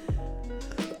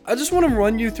 I just want to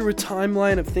run you through a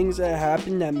timeline of things that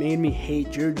happened that made me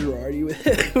hate Joe Girardi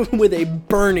with a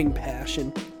burning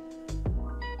passion.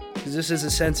 Because this is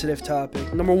a sensitive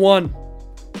topic. Number 1,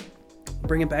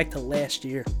 bring it back to last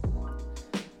year.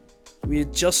 We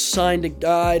had just signed a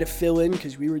guy to fill in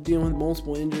because we were dealing with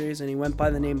multiple injuries, and he went by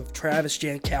the name of Travis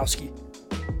Jankowski.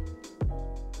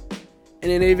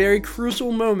 And in a very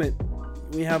crucial moment,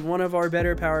 we have one of our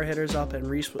better power hitters up, and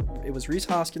it was Rhys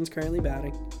Hoskins currently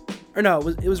batting. Or no,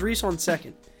 it was Rhys on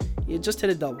second. He had just hit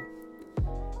a double.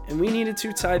 And we needed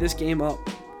to tie this game up.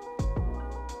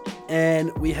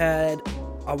 And we had,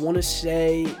 I want to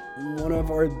say, one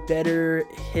of our better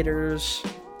hitters.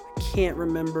 I can't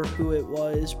remember who it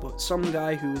was, but some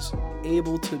guy who was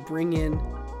able to bring in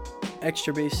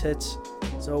extra base hits.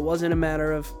 So it wasn't a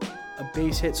matter of a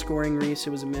base hit scoring Rhys.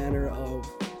 It was a matter of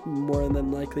more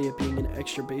than likely it being an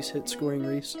extra base hit scoring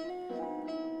Rhys.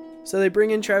 So they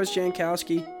bring in Travis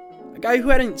Jankowski, a guy who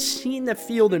hadn't seen the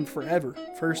field in forever,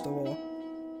 first of all.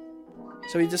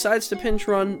 So he decides to pinch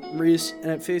run Rhys,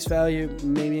 and at face value,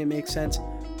 maybe it makes sense.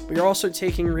 But you're also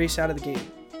taking Rhys out of the game.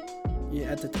 Yeah,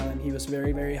 at the time, he was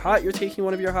very, very hot. You're taking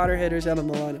one of your hotter hitters out of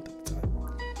the lineup at the time.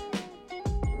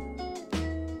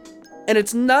 And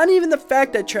it's not even the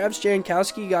fact that Travis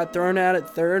Jankowski got thrown out at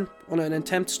third on an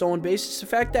attempt stolen base. It's the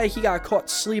fact that he got caught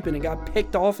sleeping and got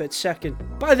picked off at second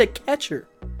by the catcher.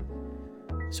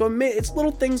 So it's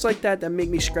little things like that that make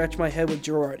me scratch my head with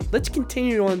Girardi. Let's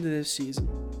continue on to this season.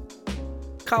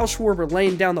 Kyle Schwarber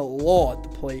laying down the law at the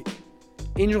plate.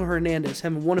 Angel Hernandez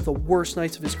having one of the worst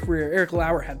nights of his career. Eric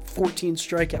Lauer had 14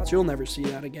 strikeouts. You'll never see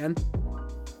that again.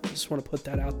 I just want to put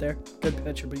that out there. Good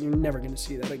pitcher, but you're never going to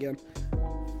see that again.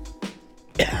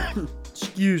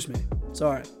 Excuse me. It's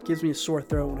alright. Gives me a sore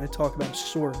throat when I talk about a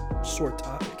sore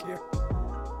topic here.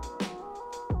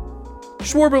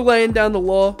 Schwarber laying down the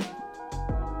law.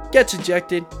 Gets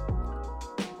ejected.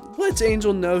 Lets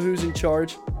Angel know who's in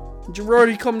charge.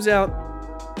 Girardi comes out.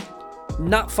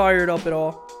 Not fired up at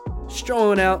all.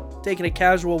 Strolling out, taking a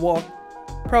casual walk.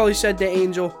 Probably said to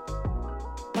Angel,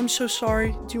 "I'm so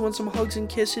sorry. Do you want some hugs and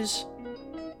kisses?"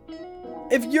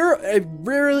 If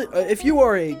you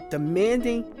are a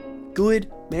demanding,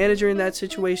 good manager in that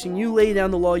situation, you lay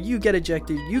down the law, you get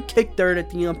ejected, you kick dirt at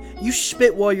the ump, you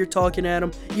spit while you're talking at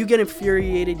him, you get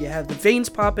infuriated, you have the veins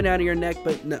popping out of your neck,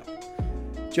 but no.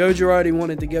 Joe Girardi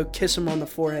wanted to go kiss him on the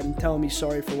forehead and tell him he's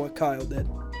sorry for what Kyle did.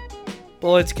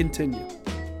 But let's continue.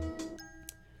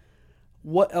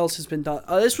 What else has been done?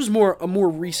 This was a more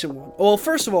recent one. Well,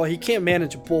 first of all, he can't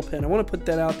manage a bullpen. I want to put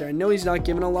that out there. I know he's not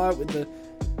given a lot with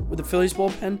the Phillies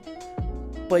bullpen,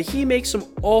 but he makes some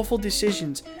awful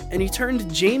decisions, and he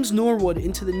turned James Norwood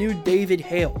into the new David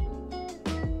Hale.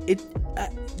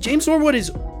 James Norwood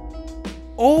is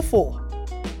awful.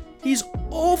 He's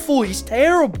awful. He's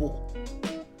terrible.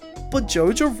 But Joe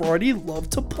Girardi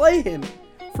loved to play him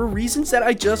for reasons that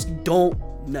I just don't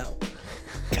know.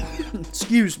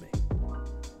 Excuse me.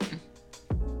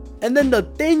 And then the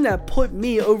thing that put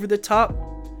me over the top,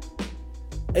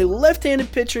 a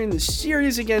left-handed pitcher in the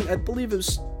series again, I believe it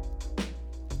was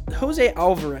Jose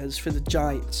Alvarez for the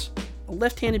Giants. A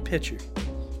left-handed pitcher.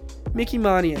 Mickey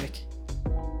Moniak.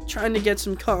 Trying to get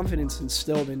some confidence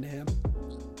instilled into him.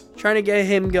 Trying to get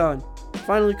him going.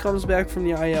 Finally comes back from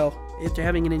the IL after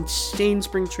having an insane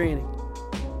spring training.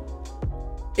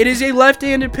 It is a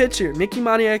left-handed pitcher. Mickey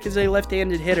Moniak is a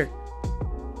left-handed hitter.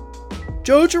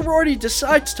 Joe Girardi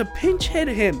decides to pinch hit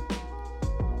him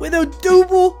with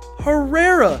Odubel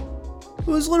Herrera,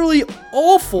 who is literally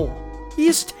awful. He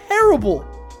is terrible.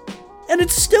 And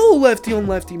it's still a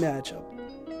lefty-on-lefty matchup.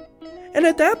 And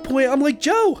at that point, I'm like,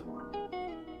 Joe,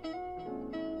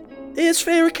 his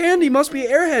favorite candy must be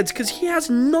Airheads because he has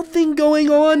nothing going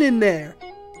on in there.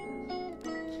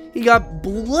 He got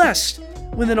blessed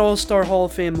with an All-Star Hall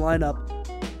of Fame lineup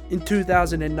in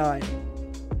 2009.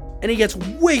 And he gets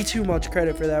way too much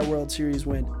credit for that World Series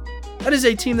win. That is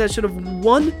a team that should have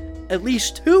won at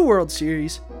least 2 World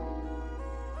Series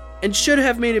and should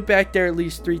have made it back there at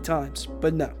least 3 times.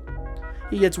 But no.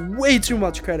 He gets way too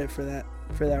much credit for that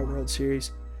World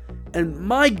Series. And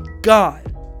my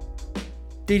God,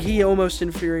 did he almost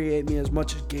infuriate me as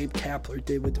much as Gabe Kapler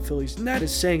did with the Phillies. And that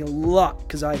is saying a lot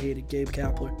because I hated Gabe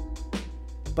Kapler.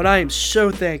 But I am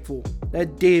so thankful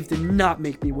that Dave did not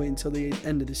make me wait until the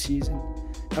end of the season.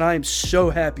 And I am so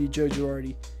happy Joe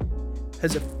Girardi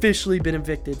has officially been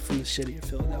evicted from the city of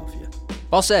Philadelphia.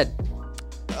 Well said.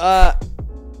 After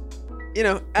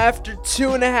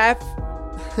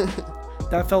 2.5...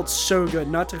 That felt so good.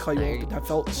 Not to call you out, but that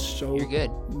felt so You're good.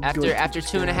 After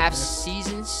 2.5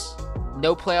 seasons,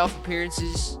 no playoff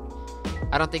appearances.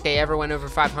 I don't think they ever went over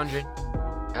 500.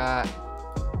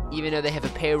 Even though they have a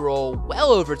payroll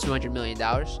well over $200 million.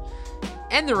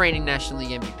 And the reigning National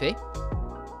League MVP.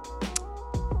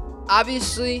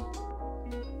 Obviously,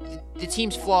 the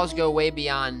team's flaws go way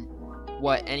beyond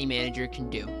what any manager can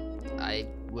do. I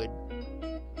would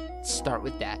start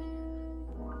with that.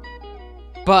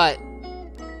 But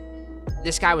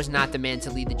this guy was not the man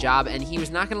to lead the job, and he was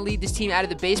not going to lead this team out of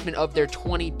the basement of their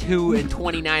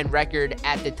 22-29 record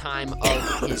at the time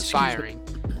of his firing.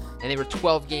 And they were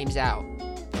 12 games out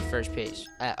of first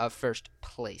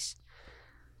place.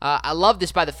 I love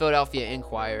this by the Philadelphia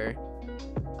Inquirer.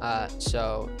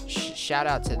 So shout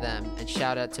out to them, and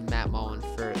shout out to Matt Mullen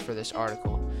for this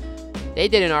article. They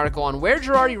did an article on where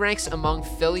Girardi ranks among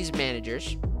Phillies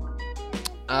managers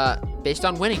based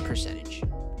on winning percentage.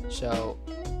 So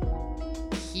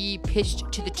he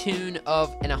pitched to the tune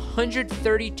of an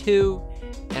 132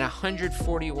 and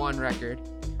 141 record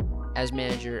as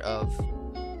manager of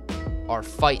our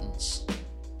Fightins.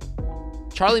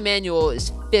 Charlie Manuel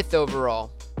is 5th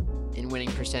overall in winning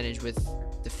percentage with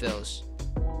the Phils,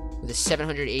 with a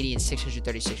 780 and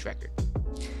 636 record.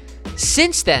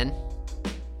 Since then,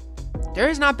 there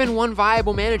has not been one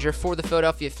viable manager for the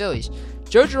Philadelphia Phillies.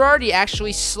 Joe Girardi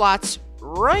actually slots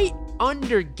right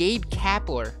under Gabe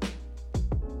Kapler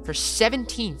for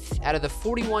 17th out of the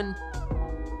 41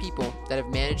 people that have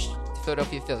managed the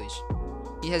Philadelphia Phillies.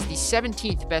 He has the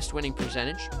 17th best winning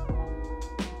percentage.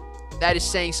 That is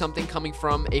saying something coming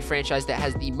from a franchise that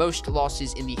has the most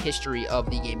losses in the history of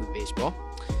the game of baseball.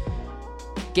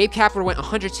 Gabe Kapler went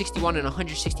 161 and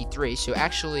 163, so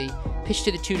actually pitched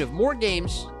to the tune of more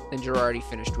games than Girardi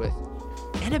finished with,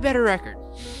 and a better record.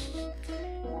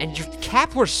 And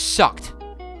Kapler sucked.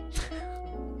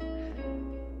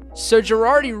 So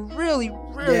Girardi really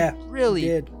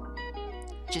did.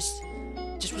 just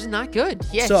was not good.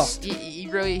 Yes, he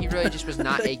really just was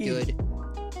not a good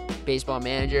baseball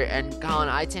manager. And Colin,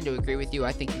 I tend to agree with you.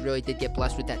 I think he really did get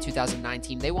blessed with that 2009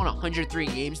 team. They won 103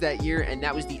 games that year, and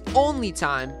that was the only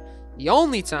time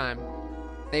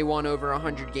they won over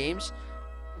 100 games.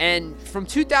 And from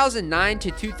 2009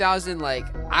 to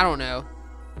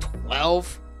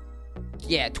 12.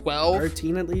 Yeah, 12.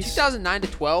 13 at least. 2009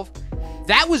 to 12.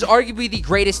 That was arguably the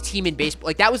greatest team in baseball.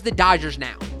 Like, that was the Dodgers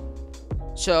now.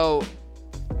 So,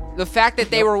 the fact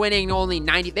that they were winning only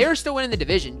 90... They were still winning the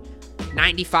division.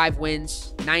 95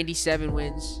 wins, 97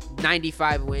 wins,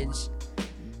 95 wins.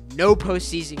 No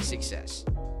postseason success.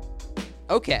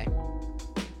 Okay.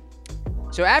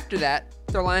 So, after that,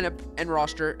 their lineup and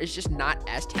roster is just not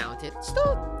as talented.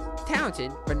 Still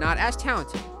talented, but not as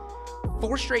talented.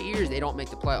 4 straight years they don't make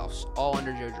the playoffs, all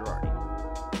under Joe Girardi.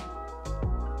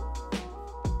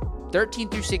 13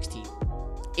 through 16.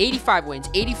 85 wins,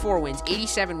 84 wins,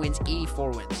 87 wins,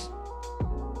 84 wins.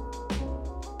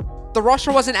 the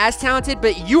roster wasn't as talented,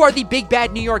 but you are the big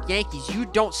bad New York Yankees. You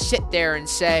don't sit there and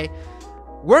say,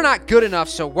 we're not good enough,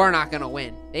 so we're not going to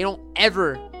win. They don't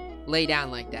ever lay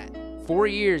down like that. 4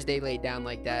 years they laid down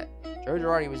like that. Joe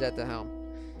Girardi was at the helm.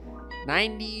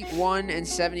 91 and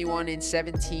 71 in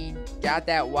 17. Got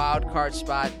that wild card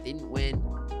spot. Didn't win.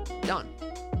 Done.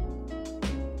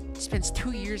 Spends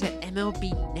 2 years at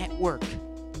MLB Network.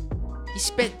 He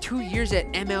spent 2 years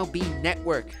at MLB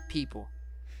Network, people.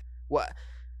 What?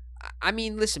 I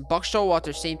mean, listen, Buck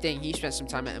Showalter, same thing. He spent some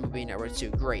time at MLB Network too.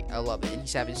 Great. I love it. And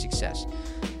he's having success.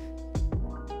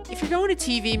 If you're going to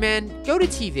TV, man, go to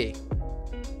TV.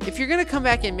 If you're going to come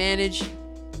back and manage,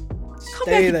 come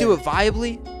back and do it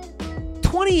viably.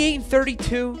 28 and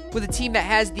 32 with a team that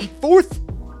has the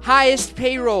 4th highest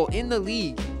payroll in the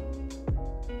league.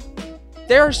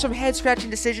 There are some head-scratching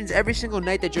decisions every single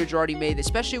night that Joe Girardi made,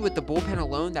 especially with the bullpen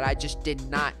alone, that I just did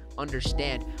not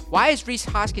understand. Why is Rhys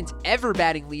Hoskins ever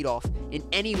batting leadoff in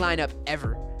any lineup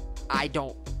ever? I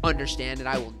don't understand, and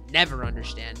I will never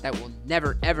understand. That will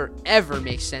never, ever, ever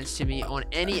make sense to me on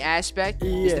any aspect.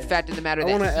 Is the fact of the matter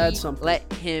that he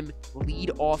let him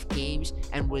lead off games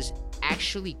and was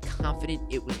actually confident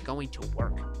it was going to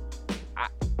work.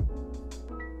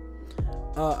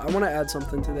 I want to add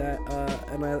something to that,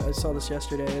 and I saw this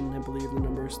yesterday, and I believe the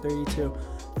number is 32.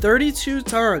 32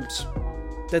 times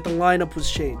that the lineup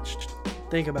was changed.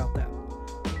 Think about that.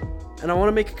 And I want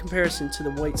to make a comparison to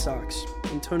the White Sox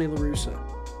and Tony La Russa.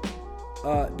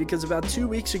 Because about 2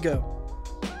 weeks ago,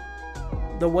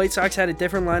 the White Sox had a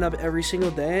different lineup every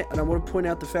single day, and I want to point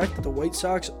out the fact that the White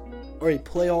Sox are a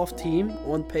playoff team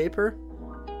on paper,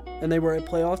 and they were a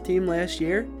playoff team last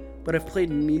year, but have played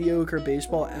mediocre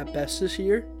baseball at best this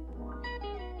year.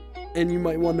 And you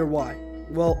might wonder why.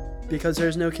 Well, because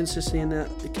there's no consistency in that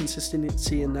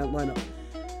lineup.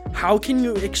 How can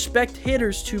you expect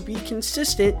hitters to be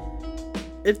consistent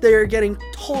if they are getting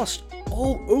tossed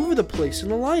all over the place in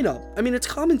the lineup? I mean, it's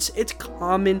common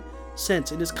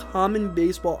sense. It is common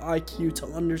baseball IQ to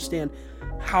understand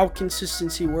how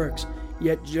consistency works.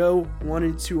 Yet Joe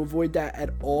wanted to avoid that at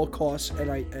all costs,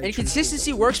 and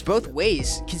consistency works both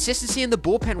ways. Consistency in the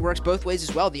bullpen works both ways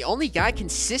as well. The only guy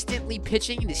consistently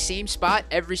pitching in the same spot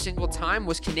every single time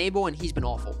was Knebel, and he's been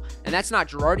awful. And that's not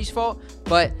Girardi's fault,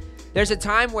 but there's a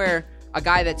time where a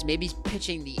guy that's maybe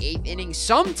pitching the 8th inning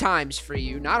sometimes for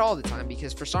you, not all the time,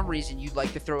 because for some reason you'd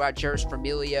like to throw out Jeurys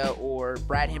Familia or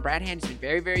Brad Hand. Brad Hand has been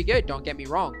very, very good, don't get me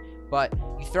wrong. But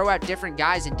you throw out different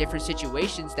guys in different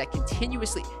situations that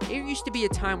continuously... There used to be a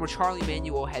time where Charlie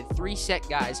Manuel had 3 set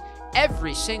guys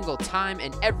every single time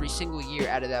and every single year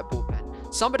out of that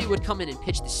bullpen. Somebody would come in and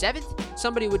pitch the 7th,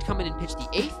 somebody would come in and pitch the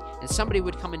 8th, and somebody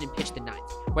would come in and pitch the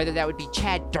 9th. Whether that would be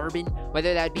Chad Durbin,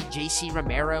 whether that would be JC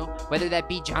Romero, whether that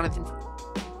be Jonathan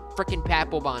freaking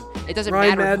Papelbon. It doesn't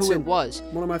matter who it was.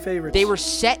 One of my favorites. They were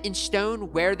set in stone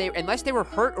where they, unless they were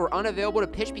hurt or unavailable to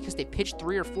pitch because they pitched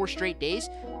 3 or 4 straight days,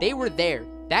 they were there.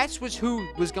 That was who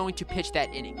was going to pitch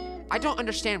that inning. I don't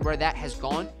understand where that has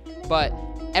gone, but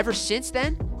ever since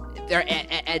then,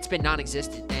 it's been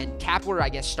non-existent. And Kapler, I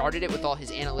guess, started it with all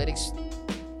his analytics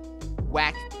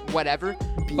whack, whatever.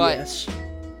 BS.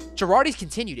 But Girardi's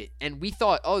continued it, and we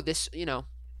thought, oh, this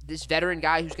veteran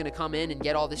guy who's going to come in and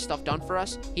get all this stuff done for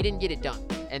us, he didn't get it done.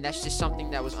 And that's just something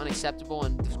that was unacceptable.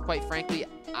 And quite frankly,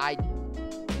 I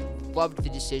loved the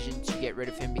decision to get rid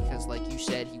of him because, like you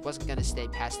said, he wasn't going to stay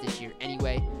past this year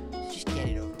anyway. Just get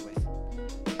it over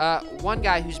with. One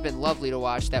guy who's been lovely to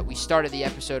watch that we started the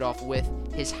episode off with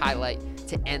his highlight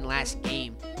to end last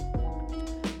game.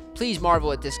 Please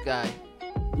marvel at this guy.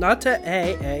 Not to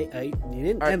end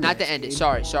it.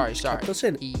 Sorry.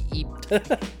 Listen.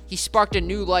 He sparked a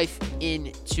new life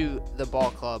into the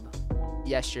ball club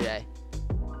yesterday.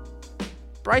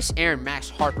 Bryce Aaron Max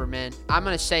Harper, man. I'm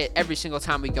going to say it every single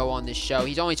time we go on this show.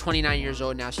 He's only 29 years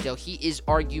old now still. He is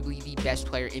arguably the best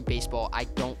player in baseball. I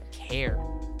don't care.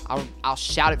 I'll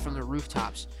shout it from the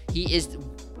rooftops. He is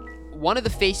one of the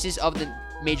faces of the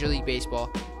Major League Baseball.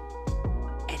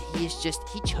 And he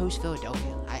chose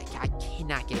Philadelphia. I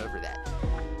cannot get over that.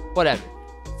 Whatever.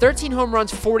 13 home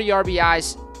runs, 40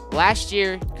 RBIs. Last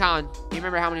year, Colin, do you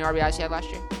remember how many RBIs he had last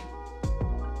year?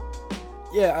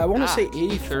 Yeah, I want to say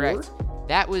 84. Correct.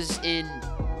 That was in...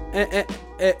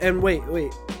 And wait.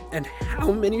 And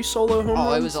how many solo home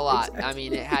runs? Oh, it was a lot. Exactly. I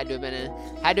mean, it had to have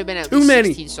been at Too least many.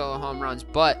 16 solo home runs.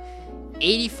 But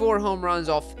 84 home runs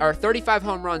off, or 35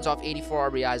 home runs off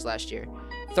 84 RBIs last year.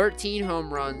 13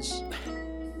 home runs,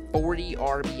 40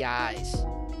 RBIs.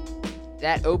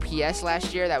 That OPS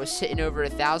last year that was sitting over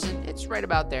 1,000, it's right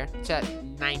about there. It's at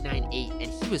 998,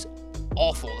 and he was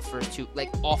awful the first 2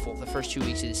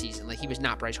 weeks of the season. Like, he was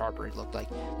not Bryce Harper, it looked like.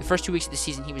 The first 2 weeks of the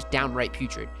season, he was downright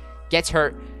putrid. gets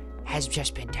hurt, has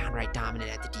just been downright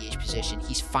dominant at the DH position.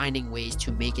 He's finding ways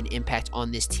to make an impact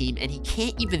on this team, and he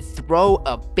can't even throw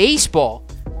a baseball.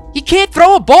 He can't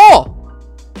throw a ball.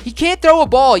 He can't throw a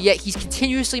ball, yet he's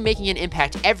continuously making an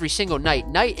impact every single night,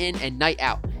 night in and night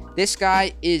out. This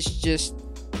guy is just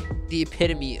the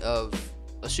epitome of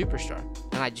a superstar,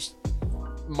 and I just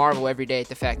marvel every day at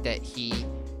the fact that he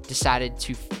decided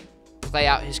to play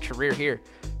out his career here,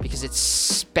 because it's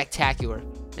spectacular,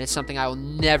 and it's something I will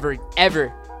never,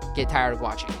 ever get tired of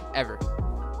watching, ever.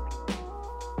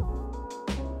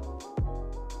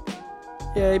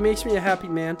 Yeah, it makes me a happy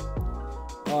man.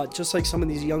 Just like some of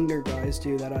these younger guys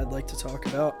do that I'd like to talk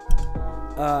about.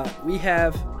 We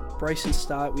have Bryson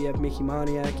Stott, we have Mickey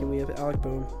Moniak, and we have Alec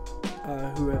Bohm,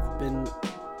 who have been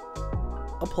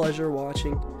a pleasure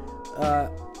watching.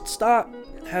 Stott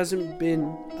hasn't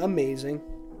been amazing.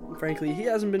 Frankly, he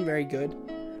hasn't been very good.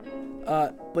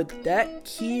 But that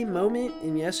key moment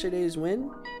in yesterday's win,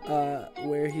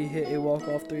 where he hit a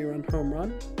walk-off 3-run home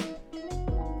run,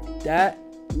 that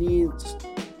needs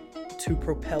to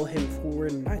propel him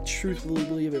forward, and I truthfully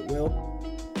believe it will.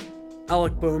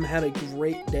 Alec Bohm had a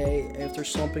great day after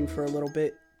slumping for a little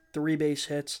bit. 3 base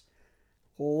hits.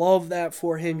 Love that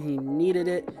for him. He needed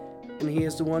it, and he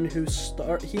is the one who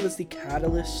he was the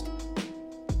catalyst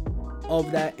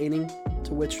of that inning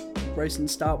to which Bryson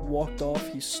Stott walked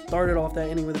off. He started off that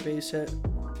inning with a base hit.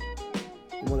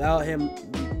 And without him,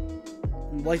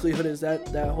 the likelihood is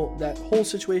that whole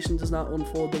situation does not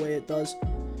unfold the way it does.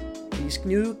 These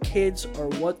new kids are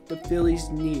what the Phillies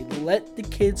need. Let the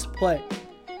kids play.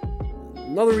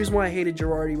 Another reason why I hated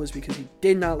Girardi was because he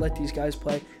did not let these guys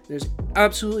play. There's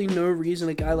absolutely no reason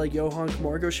a guy like Johan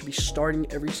Camargo should be starting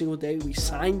every single day. We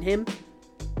signed him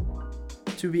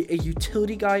to be a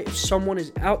utility guy if someone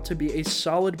is out, to be a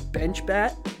solid bench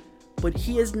bat, but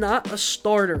he is not a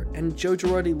starter, and Joe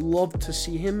Girardi loved to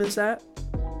see him as that.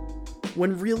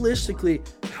 When realistically,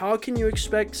 how can you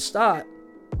expect Stott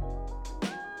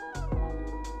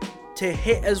to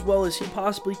hit as well as he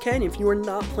possibly can if you are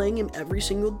not playing him every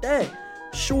single day?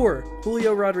 Sure,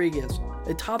 Julio Rodriguez,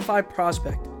 a top 5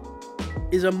 prospect,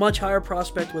 is a much higher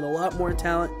prospect with a lot more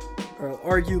talent, or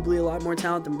arguably a lot more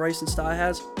talent than Bryson Stott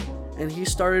has, and he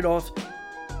started off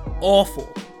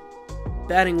awful,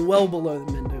 batting well below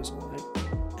the Mendoza line.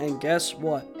 And guess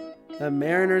what? The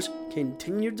Mariners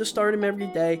continued to start him every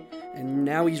day, and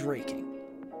now he's raking.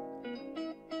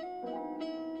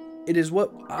 It is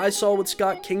what I saw with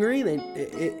Scott Kingery,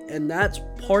 and that's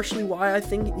partially why I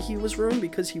think he was ruined,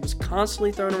 because he was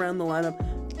constantly thrown around the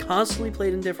lineup, constantly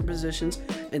played in different positions,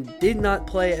 and did not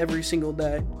play every single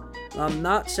day. I'm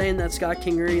not saying that Scott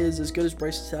Kingery is as good as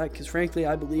Bryson Stott, because frankly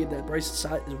I believe that Bryson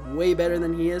Stott is way better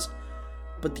than he is,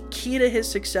 but the key to his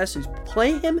success is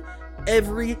play him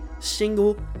every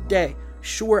single day.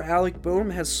 Sure, Alec Bohm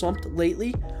has slumped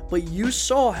lately, but you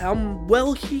saw how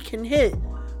well he can hit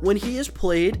when he is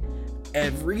played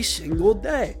every single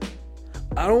day.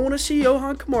 I don't want to see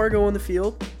Johan Camargo on the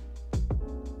field.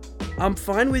 I'm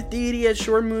fine with Didi as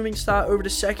short moving Stott over to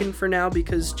second for now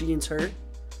because Gene's hurt.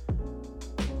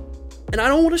 And I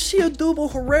don't want to see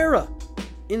Odubel Herrera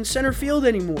in center field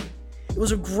anymore. It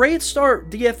was a great start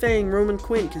DFAing Roman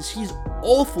Quinn because he's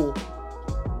awful.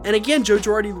 And again, Joe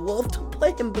Girardi loved to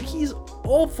play him, but he's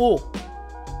awful.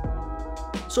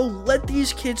 So let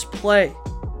these kids play.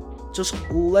 Just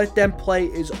let them play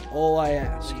is all I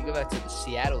ask. When you go back to the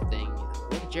Seattle thing,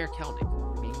 look at Jarred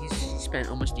Kelenic. I mean, he's spent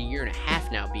almost a year and a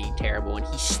half now being terrible, and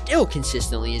he still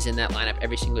consistently is in that lineup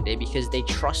every single day because they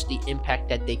trust the impact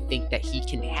that they think that he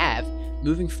can have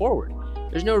moving forward.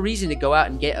 There's no reason to go out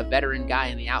and get a veteran guy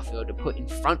in the outfield to put in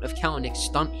front of Kelenic,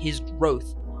 stunt his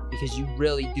growth, because you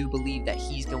really do believe that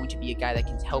he's going to be a guy that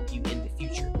can help you in the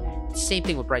future. It's the same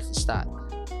thing with Bryson Stott.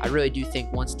 I really do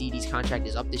think once Didi's contract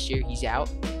is up this year, he's out.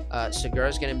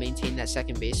 Segura's going to maintain that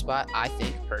second base spot, I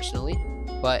think, personally.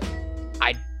 But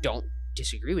I don't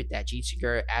disagree with that. Jean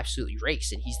Segura absolutely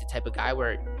rakes, and he's the type of guy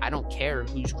where I don't care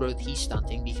whose growth he's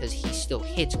stunting because he still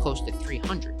hits close to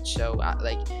 300. So,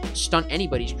 stunt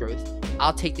anybody's growth.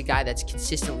 I'll take the guy that's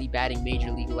consistently batting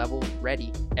major league level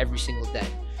ready every single day.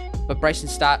 But Bryson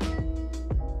Stott,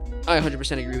 I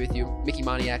 100% agree with you. Mickey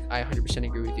Moniak, I 100%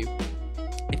 agree with you.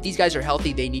 If these guys are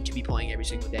healthy, they need to be playing every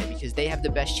single day because they have the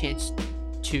best chance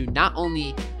to not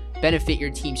only benefit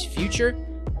your team's future,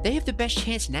 they have the best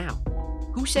chance now.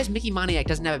 Who says Mickey Moniak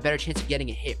doesn't have a better chance of getting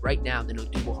a hit right now than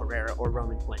Odubel Herrera or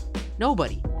Roman Quinn?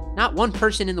 Nobody. Not one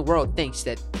person in the world thinks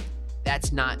that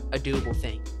that's not a doable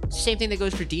thing. It's the same thing that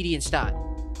goes for Didi and Stott.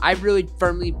 I really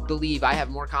firmly believe I have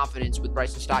more confidence with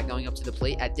Bryson Stott going up to the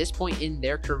plate at this point in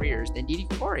their careers than Didi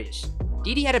Gregorius.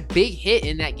 Didi had a big hit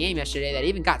in that game yesterday that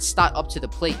even got Stott up to the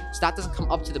plate. Stott doesn't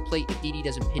come up to the plate if Didi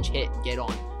doesn't pinch hit and get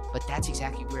on. But that's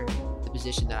exactly where the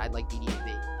position that I'd like Didi to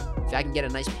be. If I can get a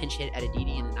nice pinch hit at a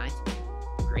Didi in the 9th,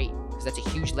 great. Because that's a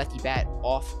huge lefty bat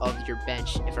off of your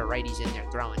bench if a righty's in there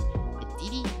throwing. And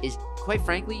Didi is, quite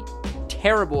frankly,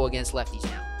 terrible against lefties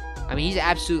now. I mean, he's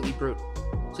absolutely brutal.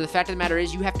 So the fact of the matter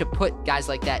is you have to put guys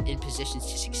like that in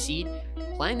positions to succeed.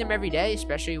 Playing them every day,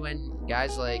 especially when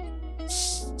guys like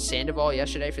Sandoval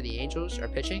yesterday for the Angels are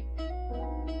pitching,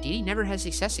 Didi never has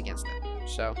success against them.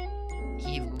 So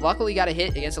he luckily got a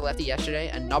hit against a lefty yesterday,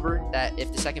 a number that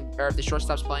if the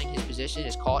shortstop's playing his position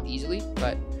is caught easily,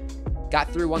 but got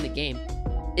through, won the game.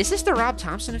 Is this the Rob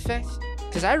Thompson effect?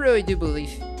 Because I really do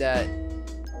believe that,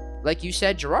 like you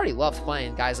said, Girardi loved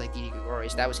playing guys like Didi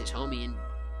Gregorius. That was his homie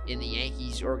in the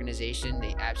Yankees organization.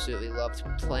 They absolutely loved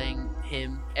playing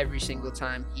him every single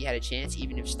time he had a chance,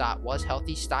 even if Stott was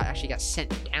healthy. Stott actually got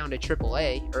sent down to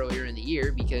AAA earlier in the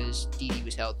year because Didi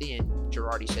was healthy, and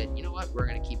Girardi said, you know what, we're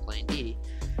going to keep playing Didi.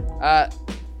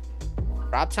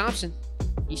 Rob Thompson,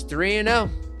 he's 3-0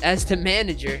 as the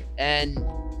manager, and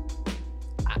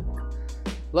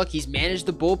look, he's managed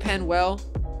the bullpen well.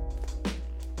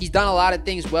 He's done a lot of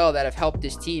things well that have helped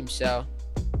this team, so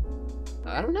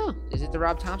I don't know. Is it the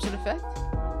Rob Thompson effect?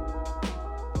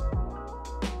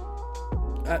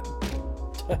 I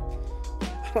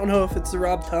don't know if it's the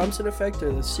Rob Thompson effect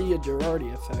or the Sia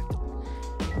Girardi effect.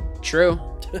 True.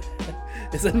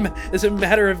 Is it a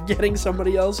matter of getting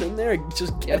somebody else in there or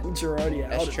just getting Girardi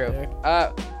out of there?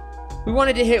 That's true. We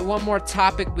wanted to hit one more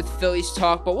topic with Phillies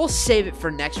talk, but we'll save it for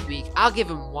next week. I'll give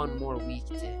him one more week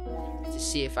to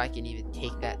see if I can even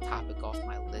take that topic off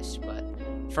my list. But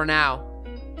for now,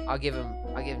 I'll give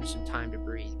him some time to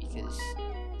breathe because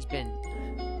he's been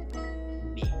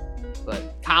me.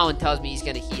 But Colin tells me he's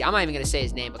gonna heat. I'm not even gonna say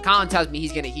his name, but Colin tells me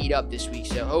he's gonna heat up this week.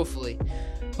 So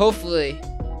hopefully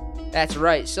that's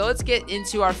right. So let's get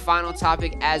into our final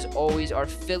topic. As always, our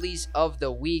Phillies of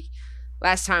the week.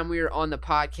 Last time we were on the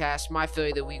podcast, my Philly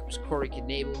of the week was Corey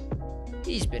Knebel.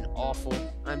 He's been awful.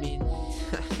 I mean,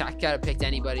 I could have picked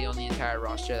anybody on the entire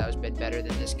roster that has been better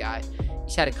than this guy.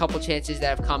 He's had a couple chances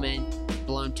that have come in,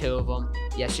 blown 2 of them.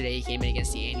 Yesterday, he came in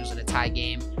against the Angels in a tie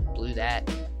game, blew that.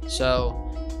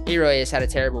 So he really has had a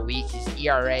terrible week. His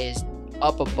ERA is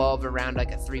up above around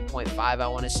like a 3.5, I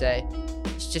want to say.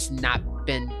 It's just not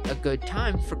been a good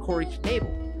time for Corey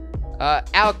Knebel.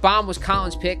 Alec Baum was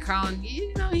Colin's pick. Colin,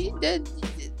 he did.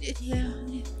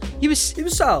 He was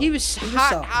solid. He was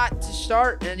hot to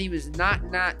start, and he was not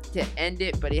to end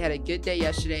it. But he had a good day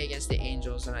yesterday against the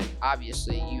Angels, and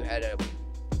obviously you had a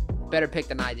better pick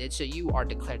than I did, so you are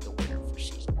declared the winner for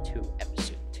Season 2,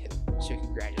 Episode 2. So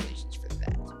congratulations for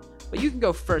that. But you can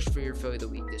go first for your Philly of the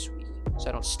Week this week, so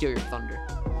I don't steal your thunder.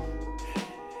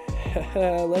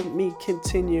 Let me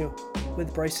continue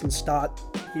with Bryson Stott.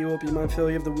 He will be my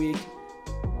Philly of the Week.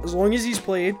 As long as he's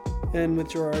played, and with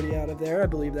Girardi out of there, I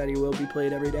believe that he will be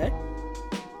played every day.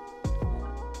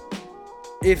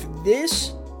 If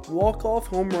this walk-off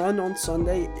home run on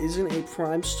Sunday isn't a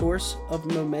prime source of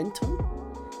momentum,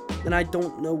 then I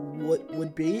don't know what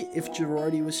would be. If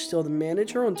Girardi was still the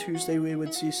manager, on Tuesday we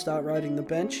would see Stott riding the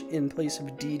bench in place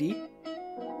of Didi.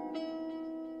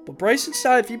 But Bryson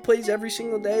Stott, if he plays every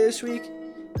single day this week,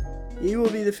 he will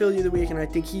be the Philly of the Week, and I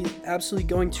think he's absolutely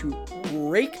going to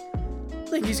rake. I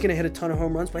think he's going to hit a ton of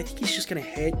home runs, but I think he's just going to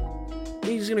hit. I think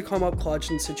he's going to come up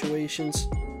clutch in situations.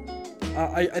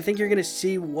 I think you're going to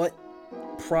see why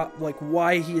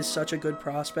he is such a good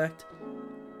prospect,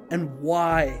 and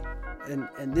why,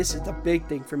 and this is the big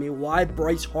thing for me, why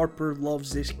Bryce Harper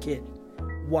loves this kid.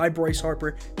 Why Bryce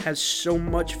Harper has so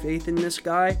much faith in this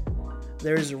guy.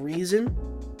 There's a reason,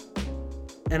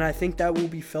 and I think that will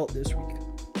be felt this week.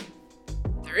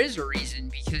 There is a reason,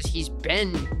 because he's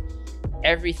been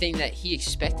everything that he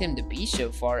expected him to be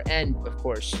so far, and of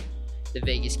course the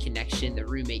Vegas connection, the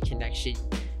roommate connection.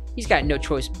 He's got no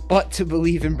choice but to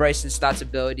believe in Bryson Stott's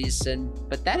abilities,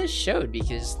 but that has showed,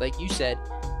 because like you said,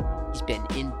 he's been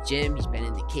in the gym, he's been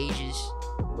in the cages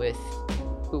with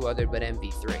who other but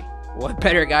MV3. What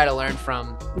better guy to learn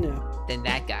from than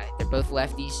that guy? They're both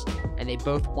lefties, and they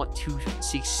both want to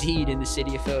succeed in the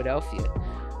city of Philadelphia.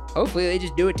 Hopefully they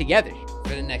just do it together for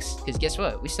the next, because guess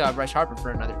what? We still have Bryce Harper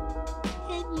for another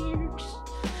 10 years.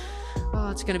 Oh,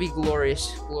 it's going to be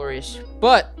glorious.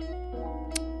 But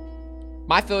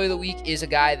my Philly of the Week is a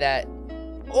guy that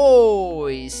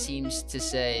always seems to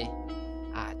say,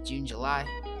 June, July,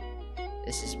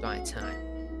 this is my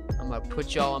time. I'm going to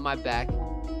put y'all on my back,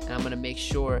 and I'm going to make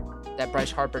sure that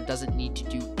Bryce Harper doesn't need to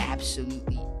do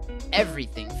absolutely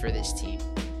everything for this team.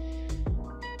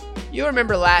 You'll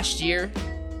remember last year,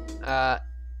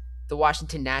 the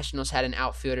Washington Nationals had an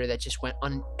outfielder that just went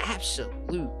on an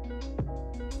absolute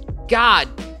god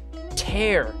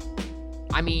tear.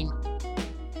 I mean,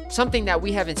 something that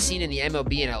we haven't seen in the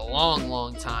MLB in a long,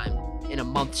 long time, in a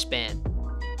month span.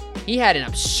 He had an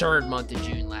absurd month of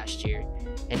June last year,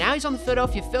 and now he's on the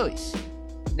Philadelphia Phillies.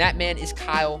 That man is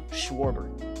Kyle Schwarber.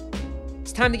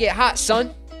 It's time to get hot,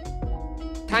 son.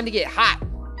 Time to get hot.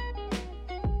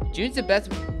 June is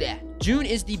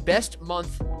the best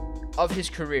month of his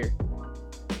career.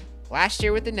 Last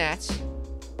year with the Nats,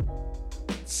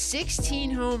 16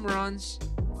 home runs,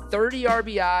 30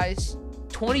 RBIs,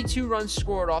 22 runs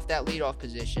scored off that leadoff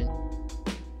position,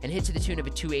 and hit to the tune of a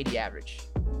 280 average.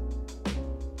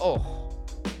 Oh,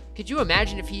 could you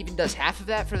imagine if he even does half of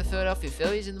that for the Philadelphia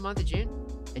Phillies in the month of June?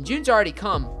 And June's already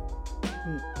come.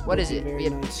 What is it?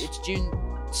 Nice. It's June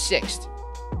 6th.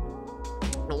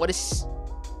 And what does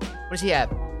he have?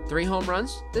 3 home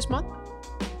runs this month?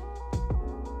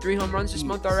 3 home runs this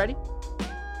month already?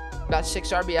 About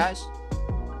 6 RBIs?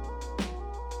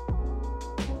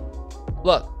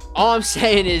 Look, all I'm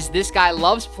saying is this guy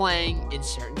loves playing in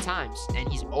certain times, and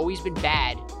he's always been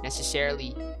bad,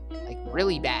 necessarily, like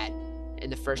really bad,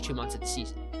 in the first 2 months of the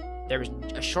season. There was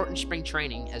a shortened spring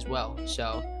training as well,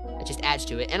 so it just adds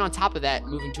to it. And on top of that,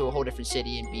 moving to a whole different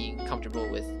city and being comfortable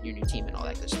with your new team and all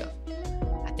that good stuff.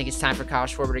 I think it's time for Kyle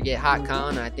Schwarber to get hot,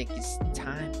 Colin. I think it's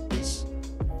time this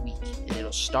week, and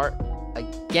it'll start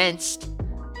against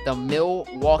the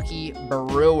Milwaukee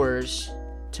Brewers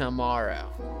tomorrow.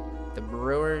 The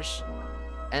Brewers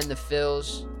and the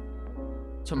Phils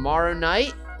tomorrow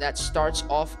night. That starts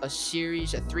off a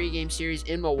 3-game series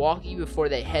in Milwaukee before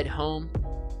they head home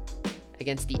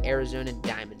against the Arizona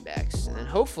Diamondbacks. And then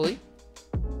hopefully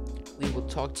we will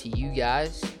talk to you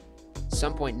guys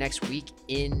some point next week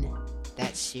in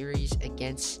that series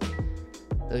against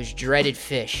those dreaded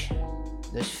fish.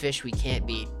 Those fish we can't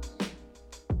beat.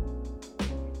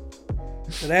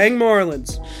 Dang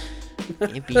Marlins.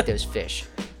 Can't beat those fish.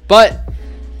 But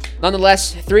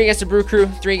nonetheless, 3 against the Brew Crew,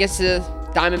 3 against the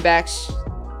Diamondbacks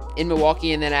in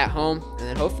Milwaukee, and then at home. And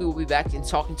then hopefully we'll be back and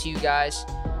talking to you guys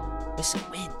with some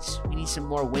wins. We need some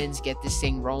more wins. Get this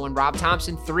thing rolling. Rob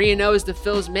Thompson, 3-0 is the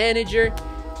Phil's manager.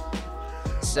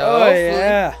 So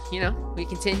hopefully, we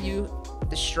continue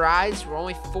the strides. We're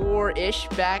only 4-ish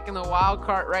back in the wild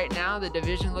card right now. The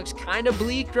division looks kind of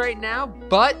bleak right now,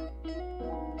 but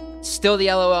still the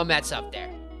LOL Mets up there.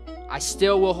 I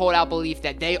still will hold out belief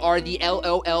that they are the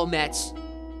LOL Mets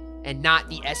and not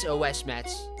the SOS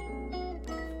Mets.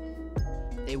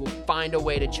 They will find a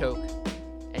way to choke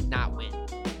and not win.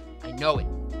 I know it.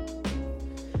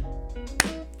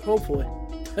 Hopefully.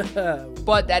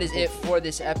 But that is it for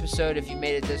this episode. If you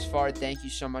made it this far, thank you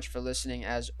so much for listening.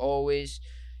 As always,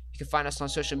 you can find us on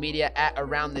social media at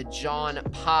Around the John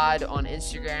Pod on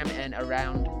Instagram and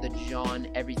Around the John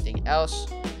everything else.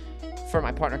 For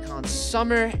my partner Colin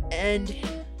Summer and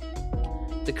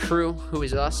the crew, who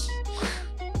is us.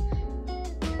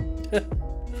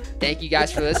 Thank you guys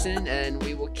for listening, and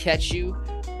we will catch you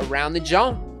around the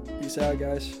John. Peace out,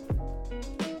 guys.